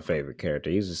definitely my favorite character.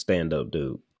 He's a stand-up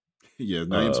dude. Yeah,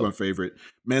 Naeem's my favorite.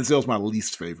 Manziel's my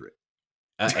least favorite.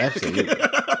 Absolutely.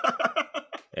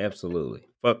 Absolutely.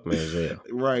 Fuck Manziel.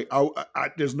 Right.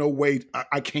 There's no way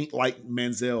I can't like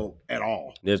Manziel at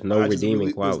all. There's no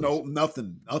redeeming qualities. There's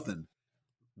nothing.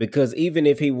 Because even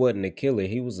if he wasn't a killer,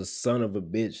 he was a son of a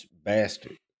bitch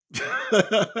bastard.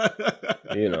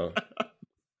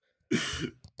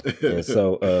 And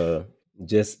so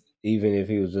just even if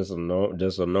he was just a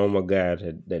normal guy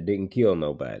that didn't kill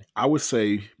nobody, I would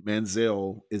say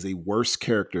Manziel is a worse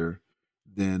character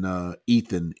than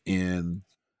Ethan in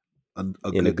a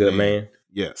good man.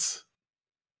 Yes,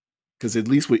 because at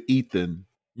least with Ethan,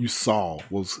 you saw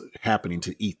what was happening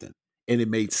to Ethan, and it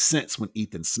made sense when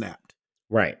Ethan snapped.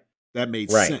 Right, that made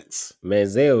sense.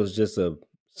 Manziel was just a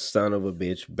son of a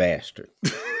bitch bastard.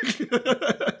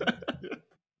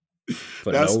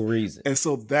 For no reason. And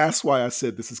so that's why I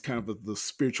said this is kind of the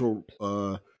spiritual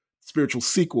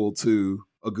sequel to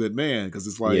A Good Man, because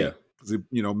it's like,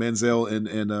 Manziel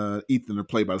and Ethan are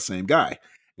played by the same guy.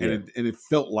 And it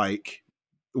felt like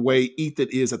the way Ethan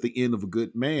is at the end of A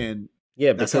Good Man,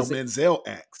 that's how Manziel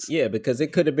acts. Yeah, because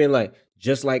it could have been like,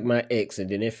 just like my ex, and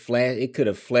then it could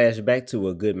have flashed back to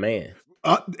A Good Man.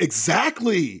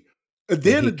 Exactly. And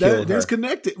then it's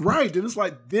connected. Right. Then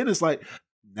it's like,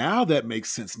 now that makes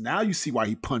sense. Now you see why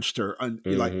he punched her.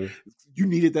 Like, you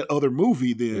needed that other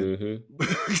movie then.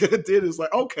 Then it's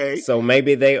like, okay. So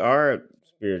maybe they are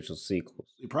spiritual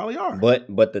sequels. They probably are. But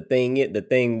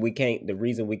the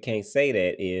reason we can't say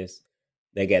that is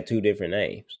they got two different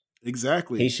names.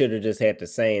 Exactly. He should have just had the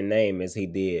same name as he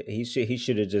did. He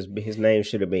should have just, his name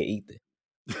should have been Ethan.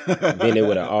 Then it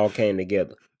would have all came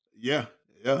together. Yeah.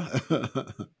 A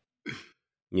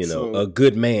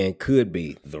good man could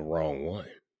be the wrong one.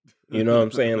 You know what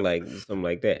I'm saying? Like something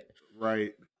like that.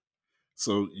 Right.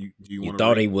 So you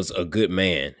thought he was a good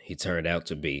man. He turned out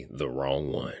to be the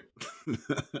wrong one.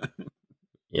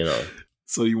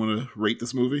 So you want to rate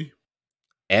this movie?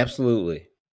 Absolutely.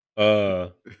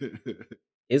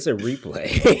 It's a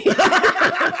replay.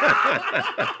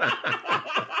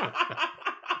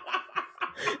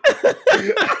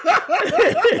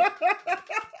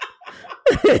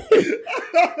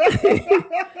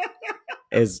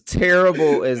 As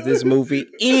terrible as this movie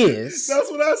is, that's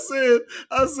what I said.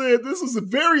 I said this is a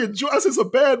very enjoyable. I said it's a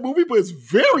bad movie, but it's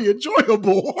very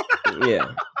enjoyable.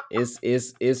 Yeah, it's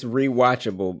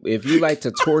rewatchable. If you like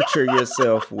to torture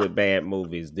yourself with bad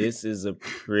movies, this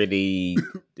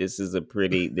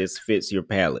fits your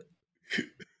palate.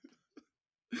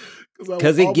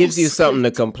 Because it gives you something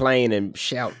to complain and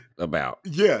shout about.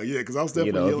 Yeah, because I was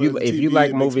definitely if you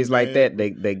like movies like that,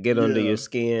 they get under your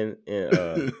skin.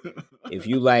 And if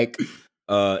you like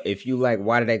Why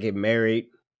Did I Get Married?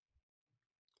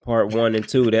 Part 1 and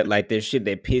 2, that like this shit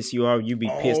that piss you off, you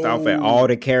be pissed off at all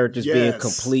the characters being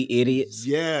complete idiots.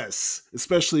 Yes,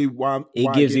 especially why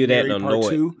it gives you that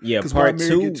annoyed. Yeah, part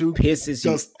 2 pisses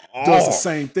you off. Does the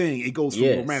same thing. It goes from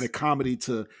romantic comedy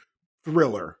to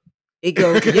thriller. It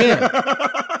goes, yeah.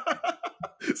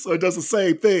 So it does the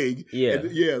same thing. Yeah.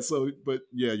 And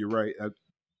you're right.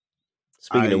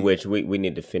 Speaking of which, we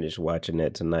need to finish watching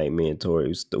that tonight. Me and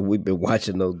Tori, we've been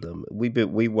watching those dumb.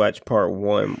 We watched part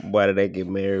 1. Why Did I Get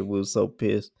Married? We were so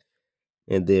pissed.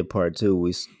 And then part 2,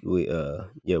 we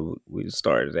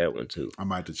started that one too. I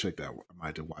might have to check that one. I might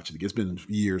have to watch it. It's been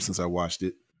years since I watched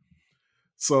it.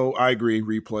 So I agree,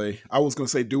 replay. I was gonna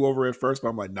say do over at first, but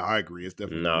I'm like, I agree. It's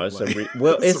definitely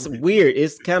it's weird.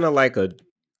 It's kind of like a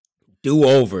do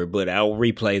over, but I'll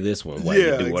replay this one while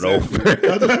you do it over.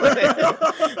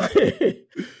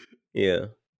 Yeah.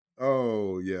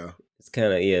 Oh yeah. It's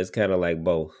kind of like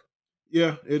both.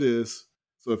 Yeah, it is.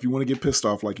 So if you want to get pissed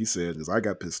off, like you said, because I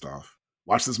got pissed off,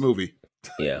 watch this movie.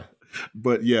 Yeah.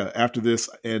 But yeah, after this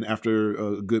and after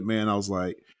A Good Man, I was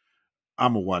like,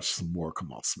 I'm gonna watch some more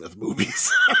Kamal Smith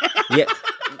movies. Yeah.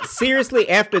 Seriously,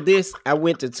 after this, I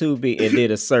went to Tubi and did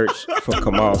a search for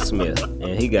Kamal Smith,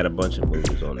 and he got a bunch of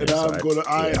movies on there.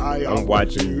 I'm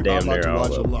watching damn near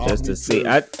all of them just to see.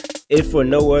 If for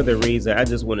no other reason, I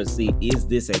just want to see, is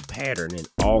this a pattern in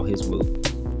all his movies?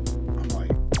 I'm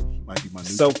like, he might be my new.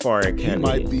 So far, it kind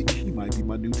of he might be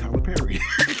my new Tyler Perry.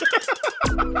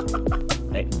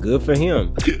 Hey, good for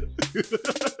him.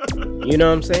 You know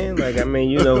what I'm saying? Like, I mean,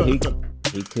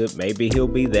 he could, maybe he'll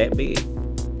be that big.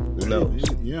 Who knows?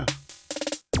 Yeah.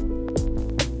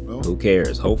 Well, who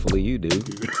cares? Hopefully you do.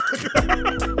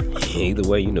 Either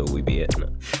way, you know we be at.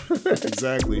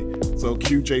 Exactly. So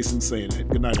cue Jason saying it.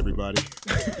 Good night, everybody.